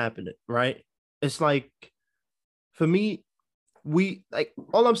that's been happening, right? It's like, for me,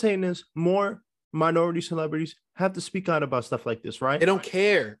 all I'm saying is more minority celebrities have to speak out about stuff like this, right? They don't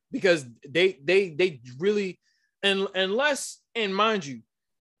care because they really, unless, and mind you,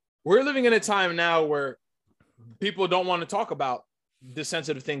 we're living in a time now where people don't want to talk about the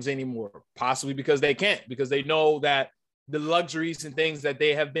sensitive things anymore, possibly because they can't, because they know that the luxuries and things that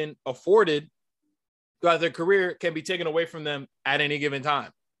they have been afforded throughout their career can be taken away from them at any given time.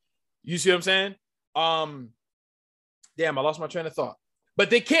 You see what I'm saying? Damn, I lost my train of thought.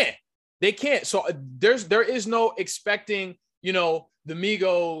 But they can't. So there is no expecting, the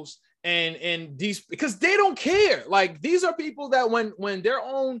Migos and these, because they don't care. Like, these are people that when their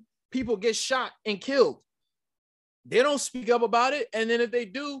own people get shot and killed, they don't speak up about it. And then if they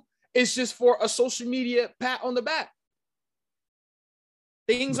do, it's just for a social media pat on the back.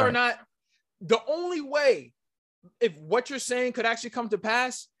 Things are not, the only way if what you're saying could actually come to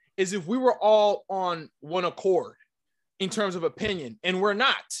pass is if we were all on one accord in terms of opinion, and we're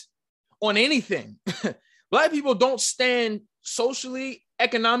not on anything. Black people don't stand socially,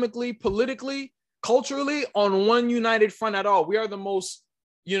 economically, politically, culturally on one united front at all. We are the most,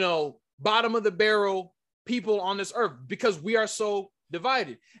 bottom of the barrel people on this earth because we are so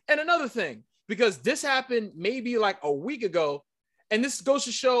divided. And another thing, because this happened maybe like a week ago, and this goes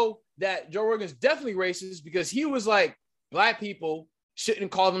to show that Joe Rogan's definitely racist, because he was like, Black people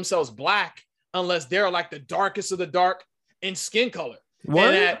shouldn't call themselves Black unless they're like the darkest of the dark in skin color.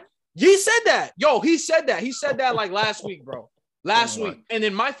 What? He said that. He said that. He said that like last week, bro. Last week. And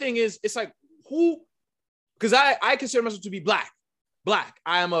then my thing is, it's like, who? Because I consider myself to be Black.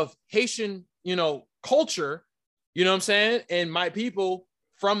 I am of Haitian, culture, you know what I'm saying? And my people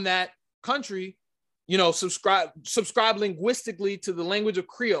from that country, subscribe linguistically to the language of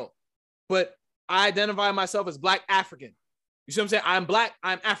Creole. But I identify myself as Black African. You see what I'm saying? I'm Black,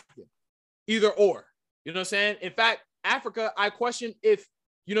 I'm African. Either or. You know what I'm saying? In fact, Africa, I question if,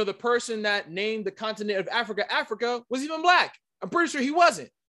 the person that named the continent of Africa was even Black. I'm pretty sure he wasn't.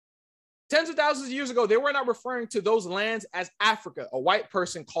 Tens of thousands of years ago, they were not referring to those lands as Africa. A white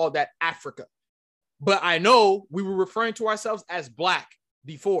person called that Africa. But I know we were referring to ourselves as Black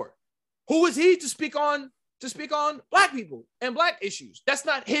before. Who was he to speak on Black people and Black issues? That's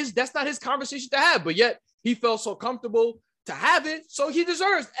not his conversation to have, but yet he felt so comfortable to have it. So he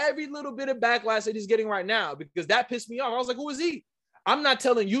deserves every little bit of backlash that he's getting right now, because that pissed me off. I was like, who is he? I'm not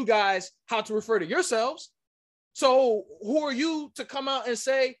telling you guys how to refer to yourselves. So who are you to come out and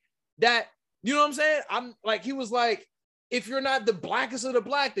say that, you know what I'm saying? I'm like, he was like, if you're not the blackest of the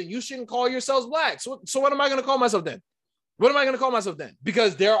Black, then you shouldn't call yourselves Black. So what am I going to call myself then?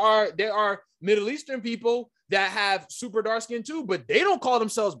 Because there are Middle Eastern people that have super dark skin too, but they don't call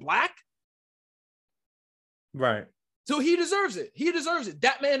themselves Black. Right. So he deserves it.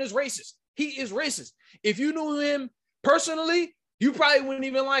 That man is racist. He is racist. If you knew him personally, you probably wouldn't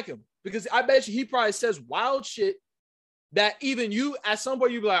even like him, because I bet you he probably says wild shit that even you, at some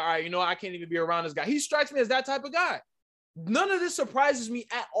point, you'd be like, all right, I can't even be around this guy. He strikes me as that type of guy. None of this surprises me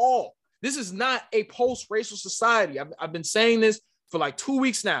at all, This is not a post-racial society. I've been saying this for like 2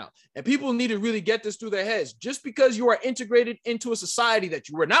 weeks now, and people need to really get this through their heads. Just because you are integrated into a society that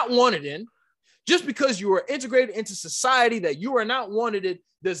you were not wanted in, just because you are integrated into society that you are not wanted in,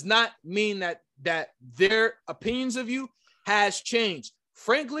 does not mean that their opinions of you has changed.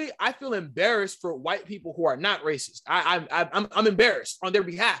 Frankly, I feel embarrassed for white people who are not racist. I'm embarrassed on their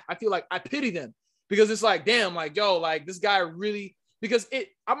behalf. I feel like I pity them because it's like, damn, like, yo, like this guy really, because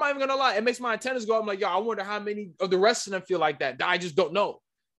I'm not even gonna lie, it makes my antennas go up. I'm like, yo, I wonder how many of the rest of them feel like that. I just don't know.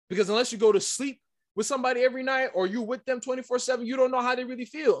 Because unless you go to sleep with somebody every night or you with them 24/7, you don't know how they really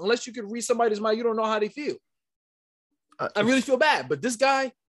feel. Unless you could read somebody's mind, you don't know how they feel. I really feel bad, but this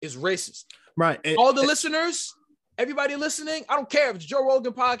guy is racist. Right. All the listeners, everybody listening, I don't care if it's Joe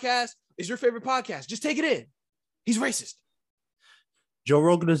Rogan podcast is your favorite podcast. Just take it in. He's racist. Joe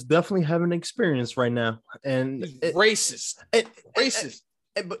Rogan is definitely having an experience right now, and racist. Racist.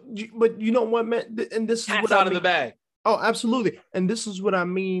 But you know what, man? And this is Cat's what out I mean. of the bag. Oh, absolutely. And this is what I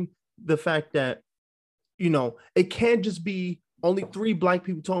mean. The fact that, it can't just be only 3 black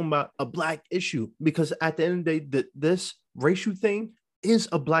people talking about a black issue, because at the end of the day, this racial thing is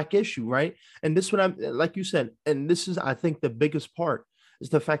a black issue, right? And this is what I'm, like you said, and this is, I think, the biggest part is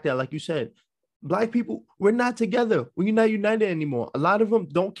the fact that, like you said, black people, we're not together. We're not united anymore. A lot of them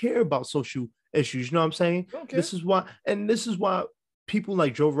don't care about social issues. You know what I'm saying? Okay. This is why people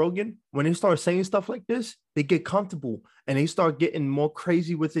like Joe Rogan, when they start saying stuff like this, they get comfortable and they start getting more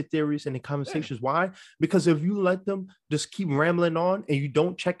crazy with their theories and the conversations. Yeah. Why? Because if you let them just keep rambling on and you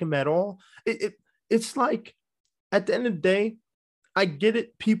don't check them at all, it's like, at the end of the day, I get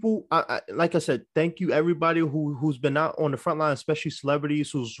it. People, like I said, thank you everybody who's been out on the front line, especially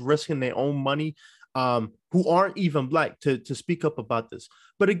celebrities who's risking their own money, who aren't even black, to speak up about this.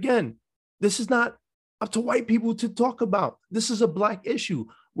 But again, this is not up to white people to talk about. This is a black issue.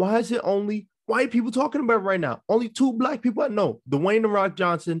 Why is it only white people talking about it right now? Only 2 black people I know, Dwayne "The Rock"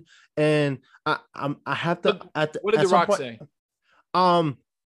 Johnson, and I have to. What did The Rock say?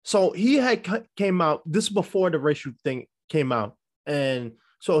 So he had came out this before the racial thing came out. And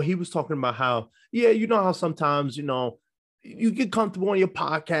so he was talking about how, you know how sometimes, you get comfortable on your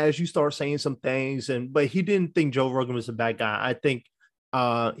podcast, you start saying some things, but he didn't think Joe Rogan was a bad guy. I think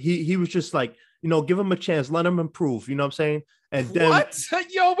he was just like, give him a chance, let him improve. You know what I'm saying? And then what?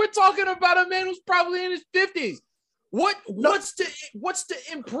 Yo, we're talking about a man who's probably in his 50s. What's to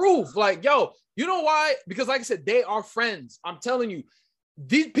improve? Like, yo, you know why? Because like I said, they are friends. I'm telling you,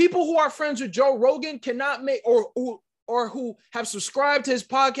 these people who are friends with Joe Rogan cannot make or who have subscribed to his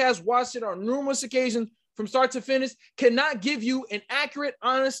podcast, watched it on numerous occasions from start to finish, cannot give you an accurate,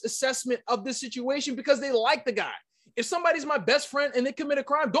 honest assessment of the situation because they like the guy. If somebody's my best friend and they commit a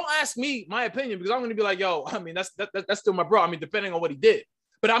crime, don't ask me my opinion, because I'm going to be like, yo, I mean, that's still my bro. I mean, depending on what he did.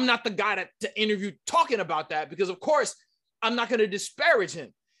 But I'm not the guy to interview talking about that, because, of course, I'm not going to disparage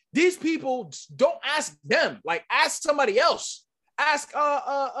him. These people, don't ask them. Like, ask somebody else. Ask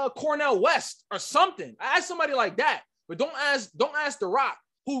Cornel West or something. Ask somebody like that. But don't ask The Rock,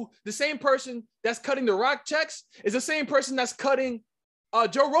 who the same person that's cutting The Rock checks is the same person that's cutting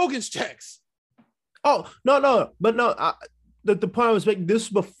Joe Rogan's checks. Oh, no. But no, the point I was making, this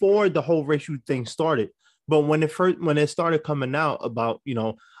before the whole racial thing started. But when it started coming out about,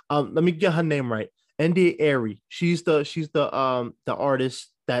 let me get her name right. India Arie. She's the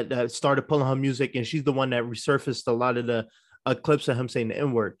artist that started pulling her music, and she's the one that resurfaced a lot of the clips of him saying the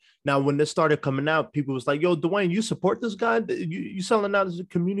N-word. Now, when this started coming out, people was like, yo, Dwayne, you support this guy? You selling out as a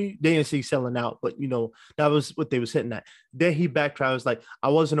community? They didn't say selling out, but, that was what they was hitting at. Then he backtracked. I was like, I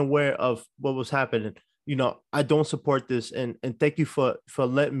wasn't aware of what was happening. I don't support this. And thank you for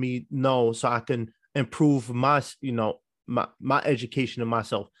letting me know so I can improve my education of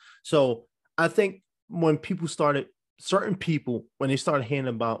myself. So I think when certain people, when they started hearing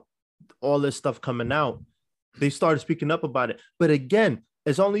about all this stuff coming out, they started speaking up about it. But again,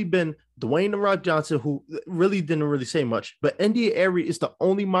 it's only been Dwayne "The Rock" Johnson, who really didn't really say much. But India Arie is the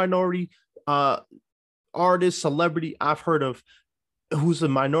only minority artist, celebrity I've heard of who's a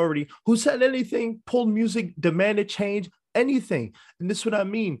minority, who said anything, pulled music, demanded change, anything. And this is what I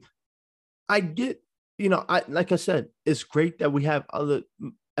mean. I get, like I said, it's great that we have other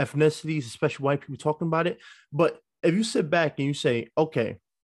ethnicities, especially white people, talking about it. But if you sit back and you say, okay,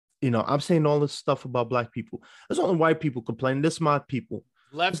 I'm saying all this stuff about black people, there's only white people complaining. This is my people.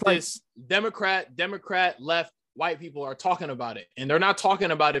 Leftist, Democrat, left, white people are talking about it. And they're not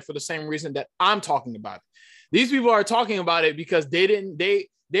talking about it for the same reason that I'm talking about it. These people are talking about it because they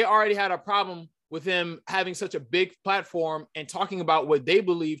already had a problem with him having such a big platform and talking about what they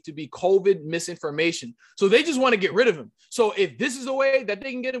believe to be COVID misinformation. So they just want to get rid of him. So if this is the way that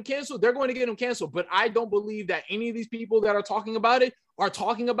they can get him canceled, they're going to get him canceled. But I don't believe that any of these people that are talking about it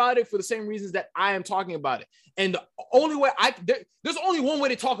for the same reasons that I am talking about it. And the only way there's only one way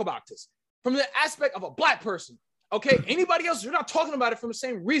to talk about this, from the aspect of a Black person. Okay, anybody else, you're not talking about it from the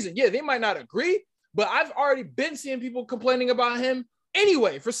same reason. Yeah, they might not agree, but I've already been seeing people complaining about him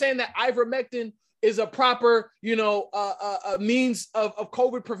anyway for saying that ivermectin is a proper, a means of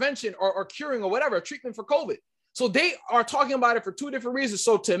COVID prevention or curing or whatever, a treatment for COVID. So they are talking about it for two different reasons.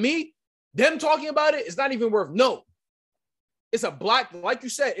 So to me, them talking about it is not even worth no. It's a Black, like you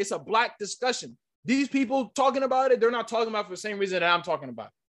said, it's a Black discussion. These people talking about it, they're not talking about it for the same reason that I'm talking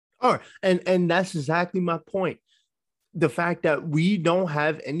about. All right. And that's exactly my point. The fact that we don't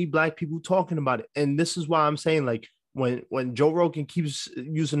have any Black people talking about it. And this is why I'm saying, like, when Joe Rogan keeps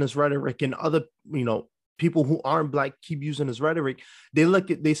using this rhetoric and other, people who aren't Black keep using this rhetoric,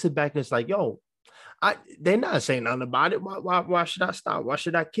 they sit back and it's like, yo, they're not saying nothing about it. Why should I stop? Why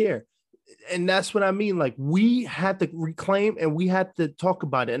should I care? And that's what I mean. Like, we had to reclaim and we had to talk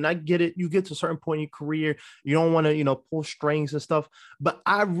about it. And I get it. You get to a certain point in your career, you don't want to, pull strings and stuff. But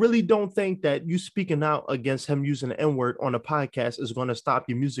I really don't think that you speaking out against him using the N-word on a podcast is going to stop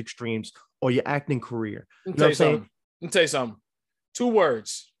your music streams or your acting career. You know what I'm saying? Let me tell you something. 2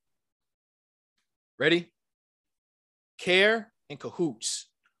 words. Ready? Care and cahoots.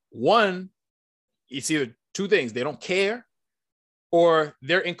 One, it's either 2 things. They don't care or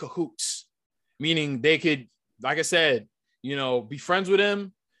they're in cahoots, meaning they could, like I said, be friends with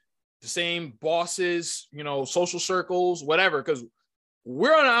him, the same bosses, social circles, whatever, because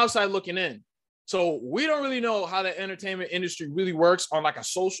we're on the outside looking in. So we don't really know how the entertainment industry really works on like a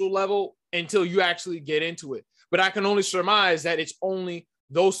social level until you actually get into it. But I can only surmise that it's only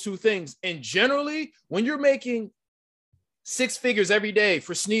those 2 things. And generally, when you're making 6 figures every day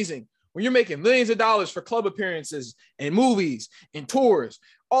for sneezing, when you're making millions of dollars for club appearances and movies and tours,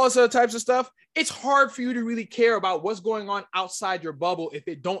 all this other types of stuff, it's hard for you to really care about what's going on outside your bubble if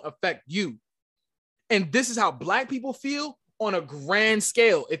it don't affect you. And this is how Black people feel on a grand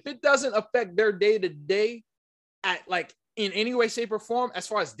scale. If it doesn't affect their day-to-day at like in any way, shape, or form, as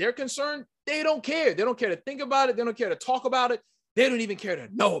far as they're concerned, they don't care. They don't care to think about it. They don't care to talk about it. They don't even care to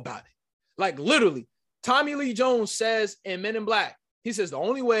know about it. Like literally, Tommy Lee Jones says in Men in Black, he says the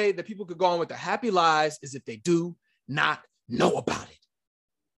only way that people could go on with their happy lives is if they do not know about it.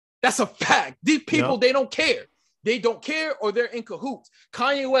 That's a fact. These people, They don't care. They don't care or they're in cahoots.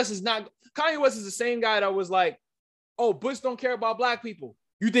 Kanye West is the same guy that was like, oh, Bush don't care about Black people.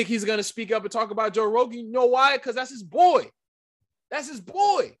 You think he's going to speak up and talk about Joe Rogan? You know why? Because that's his boy. That's his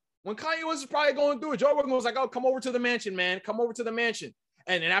boy. When Kanye was probably going through it, Joe Rogan was like, oh, come over to the mansion, man. Come over to the mansion.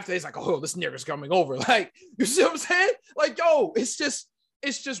 And then after he's like, oh, this nigga's coming over. Like, you see what I'm saying? Like, yo, it's just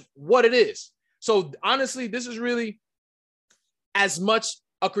what it is. So honestly, this is really as much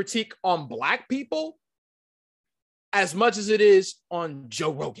a critique on Black people as much as it is on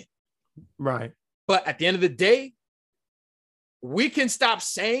Joe Rogan. Right. But at the end of the day, we can stop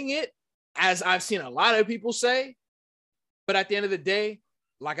saying it, as I've seen a lot of people say. But at the end of the day,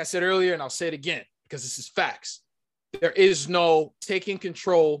 like I said earlier, and I'll say it again, because this is facts, there is no taking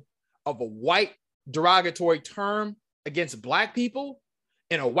control of a white derogatory term against Black people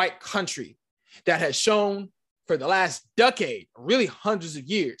in a white country that has shown for the last decade, really hundreds of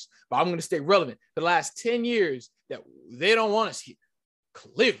years, but I'm going to stay relevant, the last 10 years, that they don't want us here.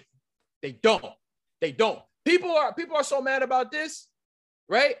 Clearly, they don't. They don't. People are so mad about this,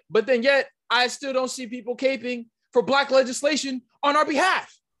 right? But then yet, I still don't see people caping for Black legislation on our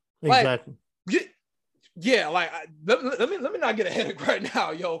behalf. Exactly. Like, yeah, like let me not get a headache right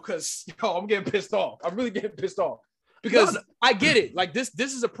now, yo, because I'm getting pissed off. I'm really getting pissed off because I get it. Like this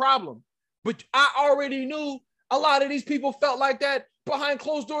is a problem, but I already knew a lot of these people felt like that behind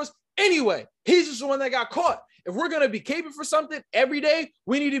closed doors anyway. He's just the one that got caught. If we're gonna be caping for something every day,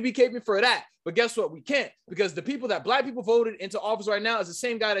 we need to be caping for that. But guess what? We can't, because the people that Black people voted into office right now is the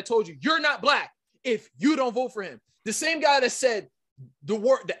same guy that told you you're not Black if you don't vote for him. The same guy that said the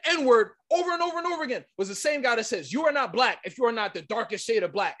N-word over and over and over again was the same guy that says you are not Black if you are not the darkest shade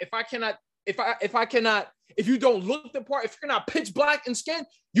of Black. If you don't look the part, if you're not pitch black in skin,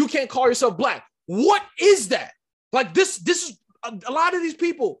 you can't call yourself Black. What is that? Like this is a lot of these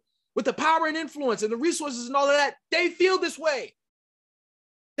people with the power and influence and the resources and all of that, they feel this way.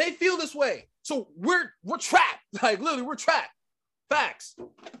 They feel this way. So we're trapped. Like literally, we're trapped. Facts.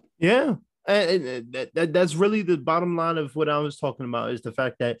 Yeah. And that's really the bottom line of what I was talking about, is the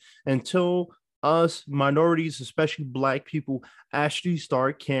fact that until us minorities, especially black people, actually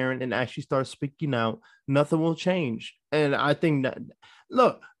start caring and actually start speaking out, nothing will change. And I think that,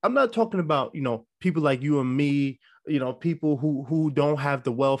 look, I'm not talking about, people like you and me, people who don't have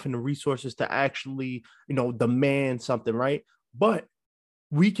the wealth and the resources to actually, demand something, right? But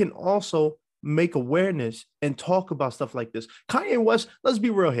we can also make awareness and talk about stuff like this. Kanye West, let's be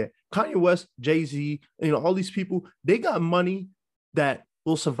real here. Kanye West, Jay-Z, all these people, they got money that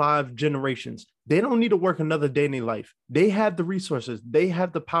will survive generations. They don't need to work another day in their life. They have the resources, they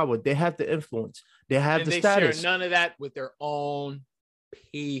have the power, they have the influence, they have the status. Share none of that with their own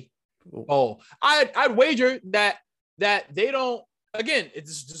people. I'd wager that they don't. Again,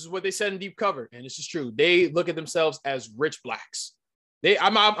 this is what they said in Deep Cover, and this is true. They look at themselves as rich blacks.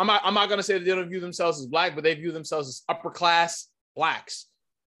 I'm not gonna say that they don't view themselves as black, but they view themselves as upper class blacks.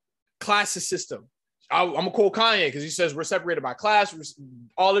 Classist system. I'm gonna quote Kanye because he says we're separated by class,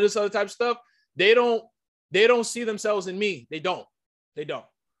 all of this other type of stuff. They don't see themselves in me. They don't.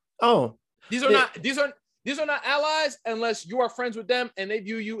 Oh, these are not allies unless you are friends with them and they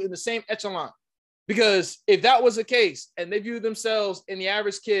view you in the same echelon. Because if that was the case and they view themselves in the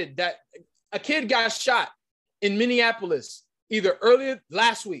average kid, that a kid got shot in Minneapolis either earlier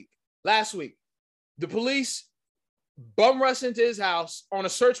last week, the police bum rushed into his house on a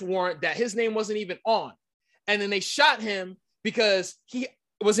search warrant that his name wasn't even on. And then they shot him because he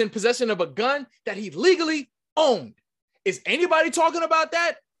was in possession of a gun that he legally owned. Is anybody talking about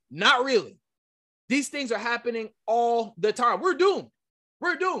that? Not really. These things are happening all the time. We're doomed.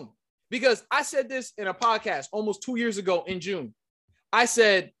 Because I said this in a podcast almost 2 years ago in June. I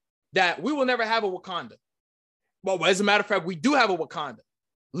said that we will never have a Wakanda. Well, as a matter of fact, we do have a Wakanda.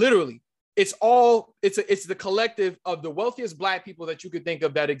 Literally. It's the collective of the wealthiest black people that you could think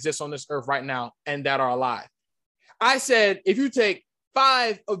of that exists on this earth right now and that are alive. I said, if you take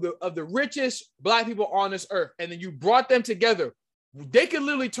 5 of the richest black people on this earth and then you brought them together, they could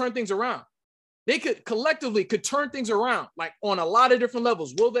literally turn things around. They could collectively turn things around, like on a lot of different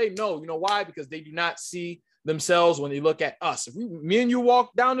levels. Will they? No. You know why? Because they do not see themselves when they look at us. If me and you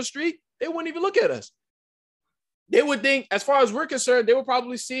walk down the street, they wouldn't even look at us. They would think, as far as we're concerned, they would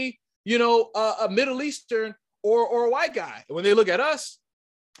probably see, a Middle Eastern or a white guy when they look at us.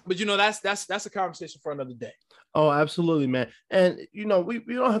 But that's a conversation for another day. Oh, absolutely, man. And we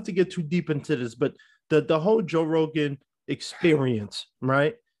don't have to get too deep into this, but the whole Joe Rogan experience,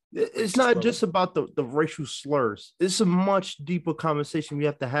 right? It's not just about the racial slurs. It's a much deeper conversation we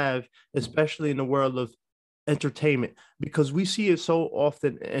have to have, especially in the world of entertainment, because we see it so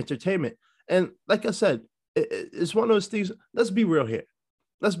often in entertainment. And like I said, it's one of those things. Let's be real here.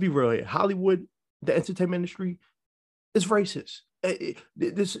 Hollywood, the entertainment industry, is racist.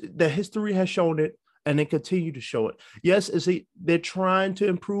 The history has shown it, and they continue to show it. Yes, they're trying to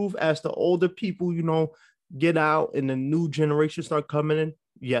improve as the older people, get out and the new generation start coming in.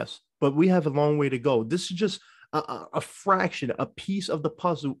 Yes, but we have a long way to go. This is just a fraction, a piece of the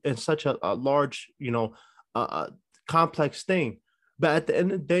puzzle in such a large, complex thing. But at the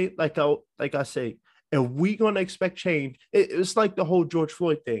end of the day, like I say, if we're going to expect change, it's like the whole George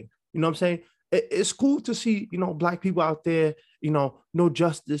Floyd thing. You know what I'm saying? It's cool to see, black people out there, no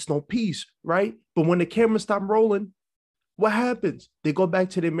justice, no peace, right? But when the cameras stop rolling, what happens? They go back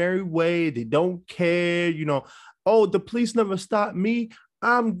to their merry way. They don't care, oh, the police never stopped me.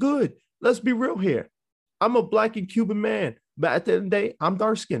 I'm good. Let's be real here. I'm a black and Cuban man, but at the end of the day, I'm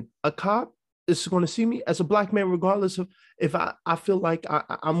dark skinned. A cop is going to see me as a black man, regardless of if I feel like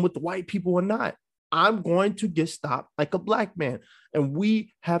I'm with the white people or not. I'm going to get stopped like a black man. And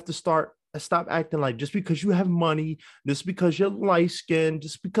we have to stop acting like just because you have money, just because you're light skinned,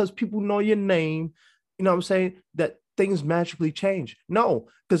 just because people know your name, you know what I'm saying, that things magically change. No,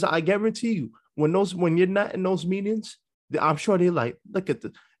 because I guarantee you, when you're not in those meetings, I'm sure they like, look at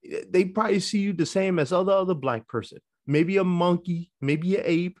they probably see you the same as other black person. Maybe a monkey, maybe an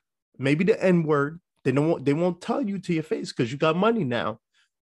ape, maybe the N-word. They won't tell you to your face because you got money now,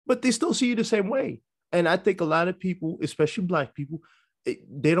 but they still see you the same way. And I think a lot of people, especially black people,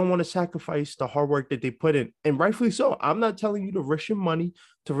 they don't want to sacrifice the hard work that they put in, and rightfully so. I'm not telling you to risk your money,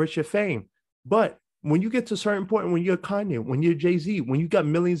 to risk your fame, but when you get to a certain point, when you're Kanye, when you're Jay-Z, when you got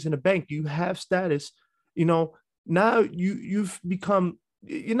millions in the bank, you have status, now you've become,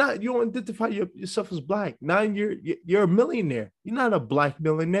 you don't identify yourself as black. Now you're a millionaire. You're not a black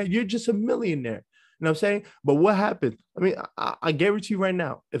millionaire. You're just a millionaire. You know what I'm saying? But what happened? I mean, I guarantee you right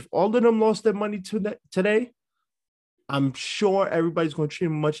now, if all of them lost their money today, I'm sure everybody's going to treat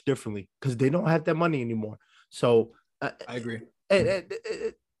them much differently because they don't have that money anymore. So I agree. At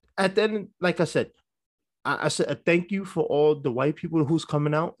the end, like I said, I said thank you for all the white people who's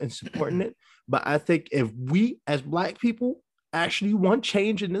coming out and supporting it. But I think if we as Black people actually want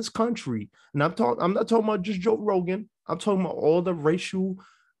change in this country, and I'm not talking about just Joe Rogan. I'm talking about all the racial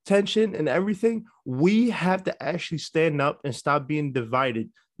tension and everything. We have to actually stand up and stop being divided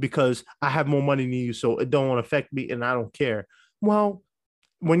because I have more money than you, so it don't affect me, and I don't care. Well,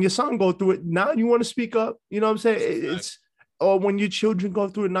 when your son go through it, now you want to speak up. You know what I'm saying? It's or when your children go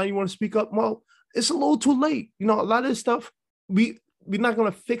through it, now you want to speak up. Well, it's a little too late. You know, a lot of this stuff we're not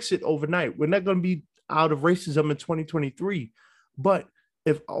gonna fix it overnight. We're not gonna be out of racism in 2023. But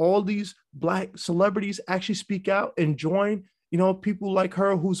if all these Black celebrities actually speak out and join, you know, people like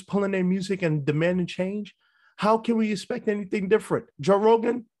her who's pulling their music and demanding change, how can we expect anything different? Joe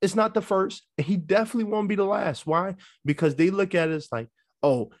Rogan is not the first, and he definitely won't be the last. Why? Because they look at it as like,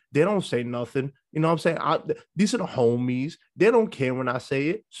 oh, they don't say nothing. You know what I'm saying? These are the homies. They don't care when I say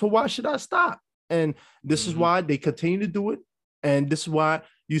it. So why should I stop? And this is why they continue to do it. And this is why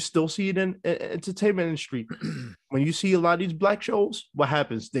you still see it in entertainment industry. When you see a lot of these Black shows, what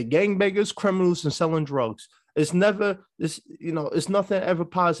happens? They're gangbangers, criminals, and selling drugs. It's never this, you know, it's nothing ever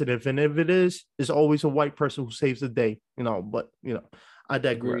positive. And if it is, it's always a white person who saves the day, you know, but you know, I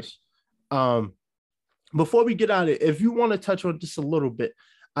digress. Before we get out of it, if you want to touch on this a little bit,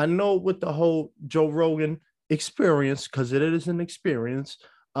 I know with the whole Joe Rogan experience, because it is an experience,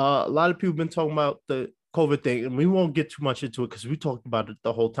 a lot of people have been talking about the COVID thing, and we won't get too much into it because we talked about it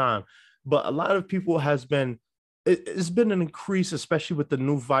the whole time. But a lot of people it's been an increase, especially with the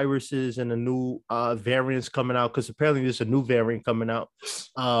new viruses and the new variants coming out, because apparently there's a new variant coming out.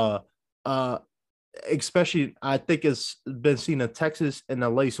 Especially, I think it's been seen in Texas and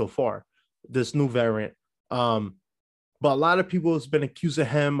LA so far, this new variant. But a lot of people has been accusing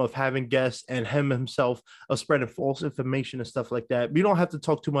him of having guests and him himself of spreading false information and stuff like that. We don't have to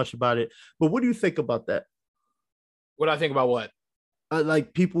talk too much about it. But what do you think about that? What do I think about what?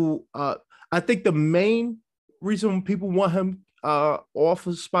 Like people, I think the main reason people want him off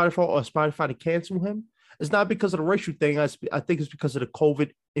of Spotify or Spotify to cancel him is not because of the racial thing. I think it's because of the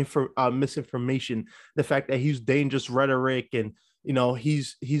COVID misinformation, the fact that he's dangerous rhetoric and you know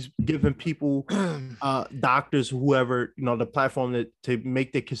he's giving people doctors, whoever, you know, the platform to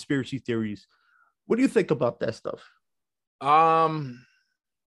make their conspiracy theories. What do you think about that stuff? I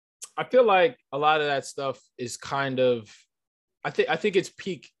feel like a lot of that stuff is kind of I think it's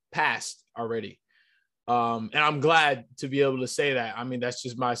peak past already. And I'm glad to be able to say that. I mean, that's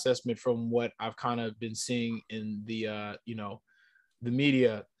just my assessment from what I've kind of been seeing in the you know, the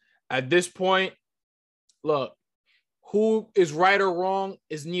media. At this point, look, who is right or wrong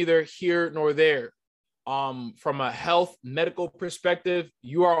is neither here nor there. From a health medical perspective,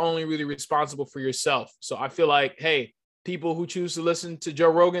 you are only really responsible for yourself. So I feel like, hey, people who choose to listen to Joe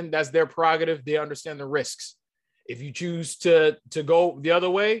Rogan, that's their prerogative. They understand the risks. If you choose to go the other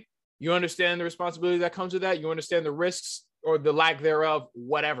way, you understand the responsibility that comes with that. You understand the risks or the lack thereof,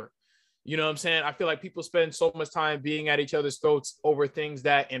 whatever. You know what I'm saying? I feel like people spend so much time being at each other's throats over things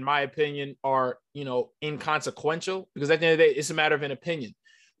that, in my opinion, are, you know, inconsequential, because at the end of the day, it's a matter of an opinion.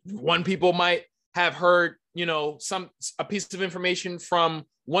 One people might have heard, you know, a piece of information from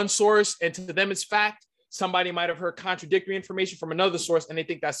one source and to them it's fact. Somebody might have heard contradictory information from another source and they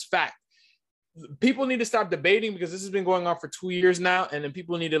think that's fact. People need to stop debating because this has been going on for 2 years now, and then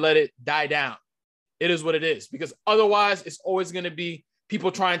people need to let it die down. It is what it is, because otherwise it's always going to be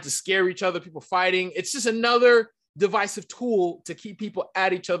people trying to scare each other, people fighting. It's just another divisive tool to keep people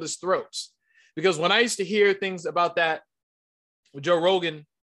at each other's throats. Because when I used to hear things about that with Joe Rogan,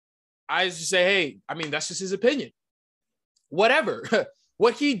 I used to say, hey, I mean, that's just his opinion. Whatever.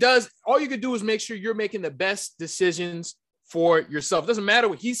 What he does, all you could do is make sure you're making the best decisions for yourself. It doesn't matter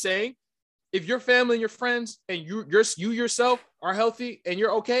what he's saying. If your family and your friends and you yourself are healthy and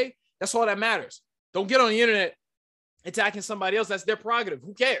you're okay, that's all that matters. Don't get on the internet attacking somebody else. That's their prerogative.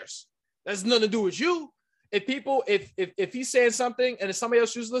 Who cares? That has nothing to do with you. If he's saying something and if somebody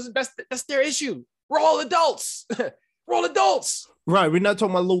else chooses to listen, that's their issue. We're all adults. We're all adults. Right. We're not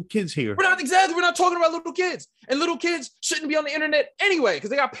talking about little kids here. We're not talking about little kids. And little kids shouldn't be on the internet anyway, because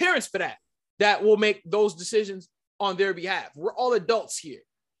they got parents for that will make those decisions on their behalf. We're all adults here.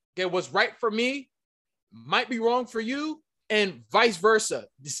 Okay, what's right for me might be wrong for you, and vice versa.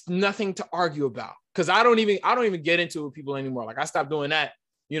 There's nothing to argue about, because I don't even get into it with people anymore. Like I stopped doing that,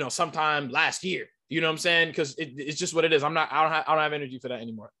 you know, sometime last year. You know what I'm saying? Because it's just what it is. I don't have energy for that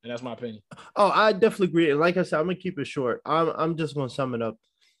anymore, and that's my opinion. Oh, I definitely agree. And like I said, I'm gonna keep it short. I'm just gonna sum it up,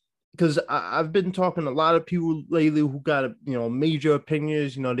 because I've been talking to a lot of people lately who got, you know, major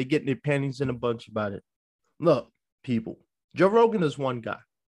opinions. You know, they getting their panties in a bunch about it. Look, people, Joe Rogan is one guy.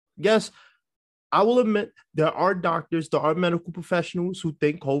 Yes, I will admit there are doctors, there are medical professionals who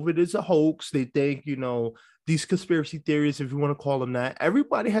think COVID is a hoax. They think, these conspiracy theories, if you want to call them that.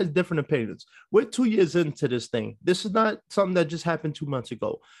 Everybody has different opinions. We're 2 years into this thing. This is not something that just happened 2 months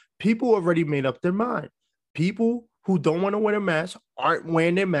ago. People already made up their mind. People who don't want to wear a mask aren't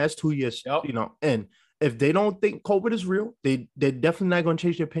wearing their mask 2 years, Yep. And if they don't think COVID is real, they're definitely not going to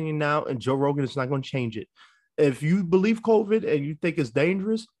change their opinion now, and Joe Rogan is not going to change it. If you believe COVID and you think it's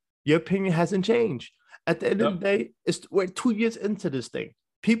dangerous, your opinion hasn't changed. At the end of the day, we're 2 years into this thing.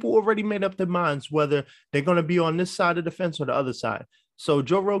 People already made up their minds whether they're going to be on this side of the fence or the other side. So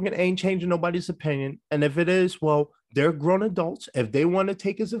Joe Rogan ain't changing nobody's opinion. And if it is, well, they're grown adults. If they want to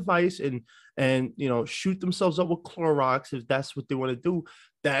take his advice and shoot themselves up with Clorox, if that's what they want to do,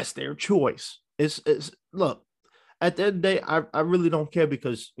 that's their choice. It's look, at the end of the day, I really don't care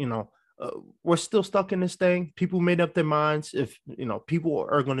because we're still stuck in this thing. People made up their minds. If people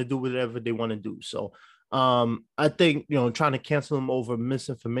are going to do whatever they want to do. So I think trying to cancel them over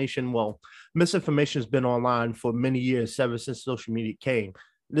misinformation. Well, misinformation has been online for many years, ever since social media came.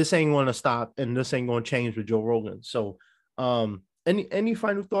 This ain't going to stop, and this ain't going to change with Joe Rogan. So, any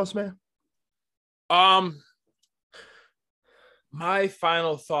final thoughts, man? My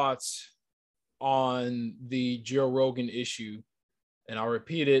final thoughts on the Joe Rogan issue, and I'll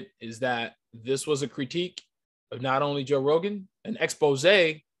repeat it, is that this was a critique of not only Joe Rogan, an expose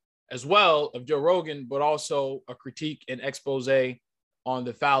as well of Joe Rogan, but also a critique and expose on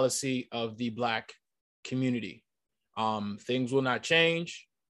the fallacy of the Black community. Things will not change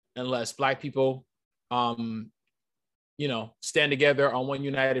unless Black people, stand together on one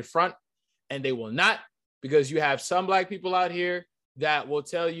united front, and they will not, because you have some Black people out here that will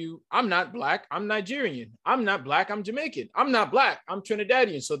tell you, I'm not Black, I'm Nigerian. I'm not Black, I'm Jamaican. I'm not Black, I'm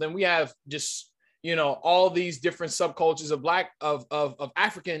Trinidadian. So then we have just, all these different subcultures of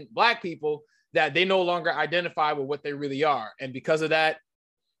African Black people that they no longer identify with what they really are. And because of that,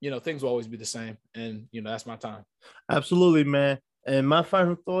 things will always be the same. And, that's my time. Absolutely, man. And my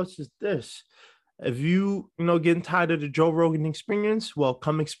final thoughts is this. If you, getting tired of the Joe Rogan experience, well,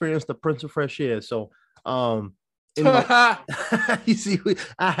 come experience the Prince of Fresh Air. So, you see,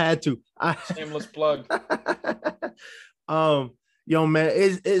 I had to. Shameless plug. Yo, man,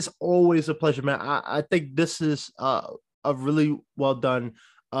 it's always a pleasure, man. I think this is a really well done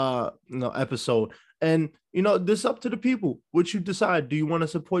episode. And this is up to the people. What you decide. Do you want to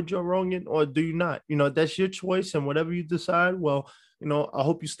support Joe Rogan or do you not? That's your choice. And whatever you decide, well, I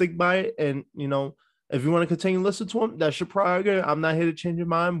hope you stick by it. And if you want to continue to listen to him, that's your prerogative. I'm not here to change your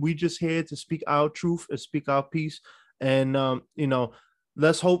mind. We just here to speak our truth and speak our piece. And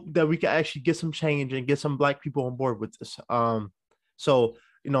let's hope that we can actually get some change and get some Black people on board with this. So,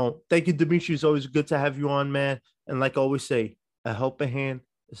 thank you, Dimitri. It's always good to have you on, man. And like I always say, a helping hand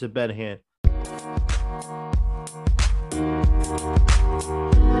is a better hand.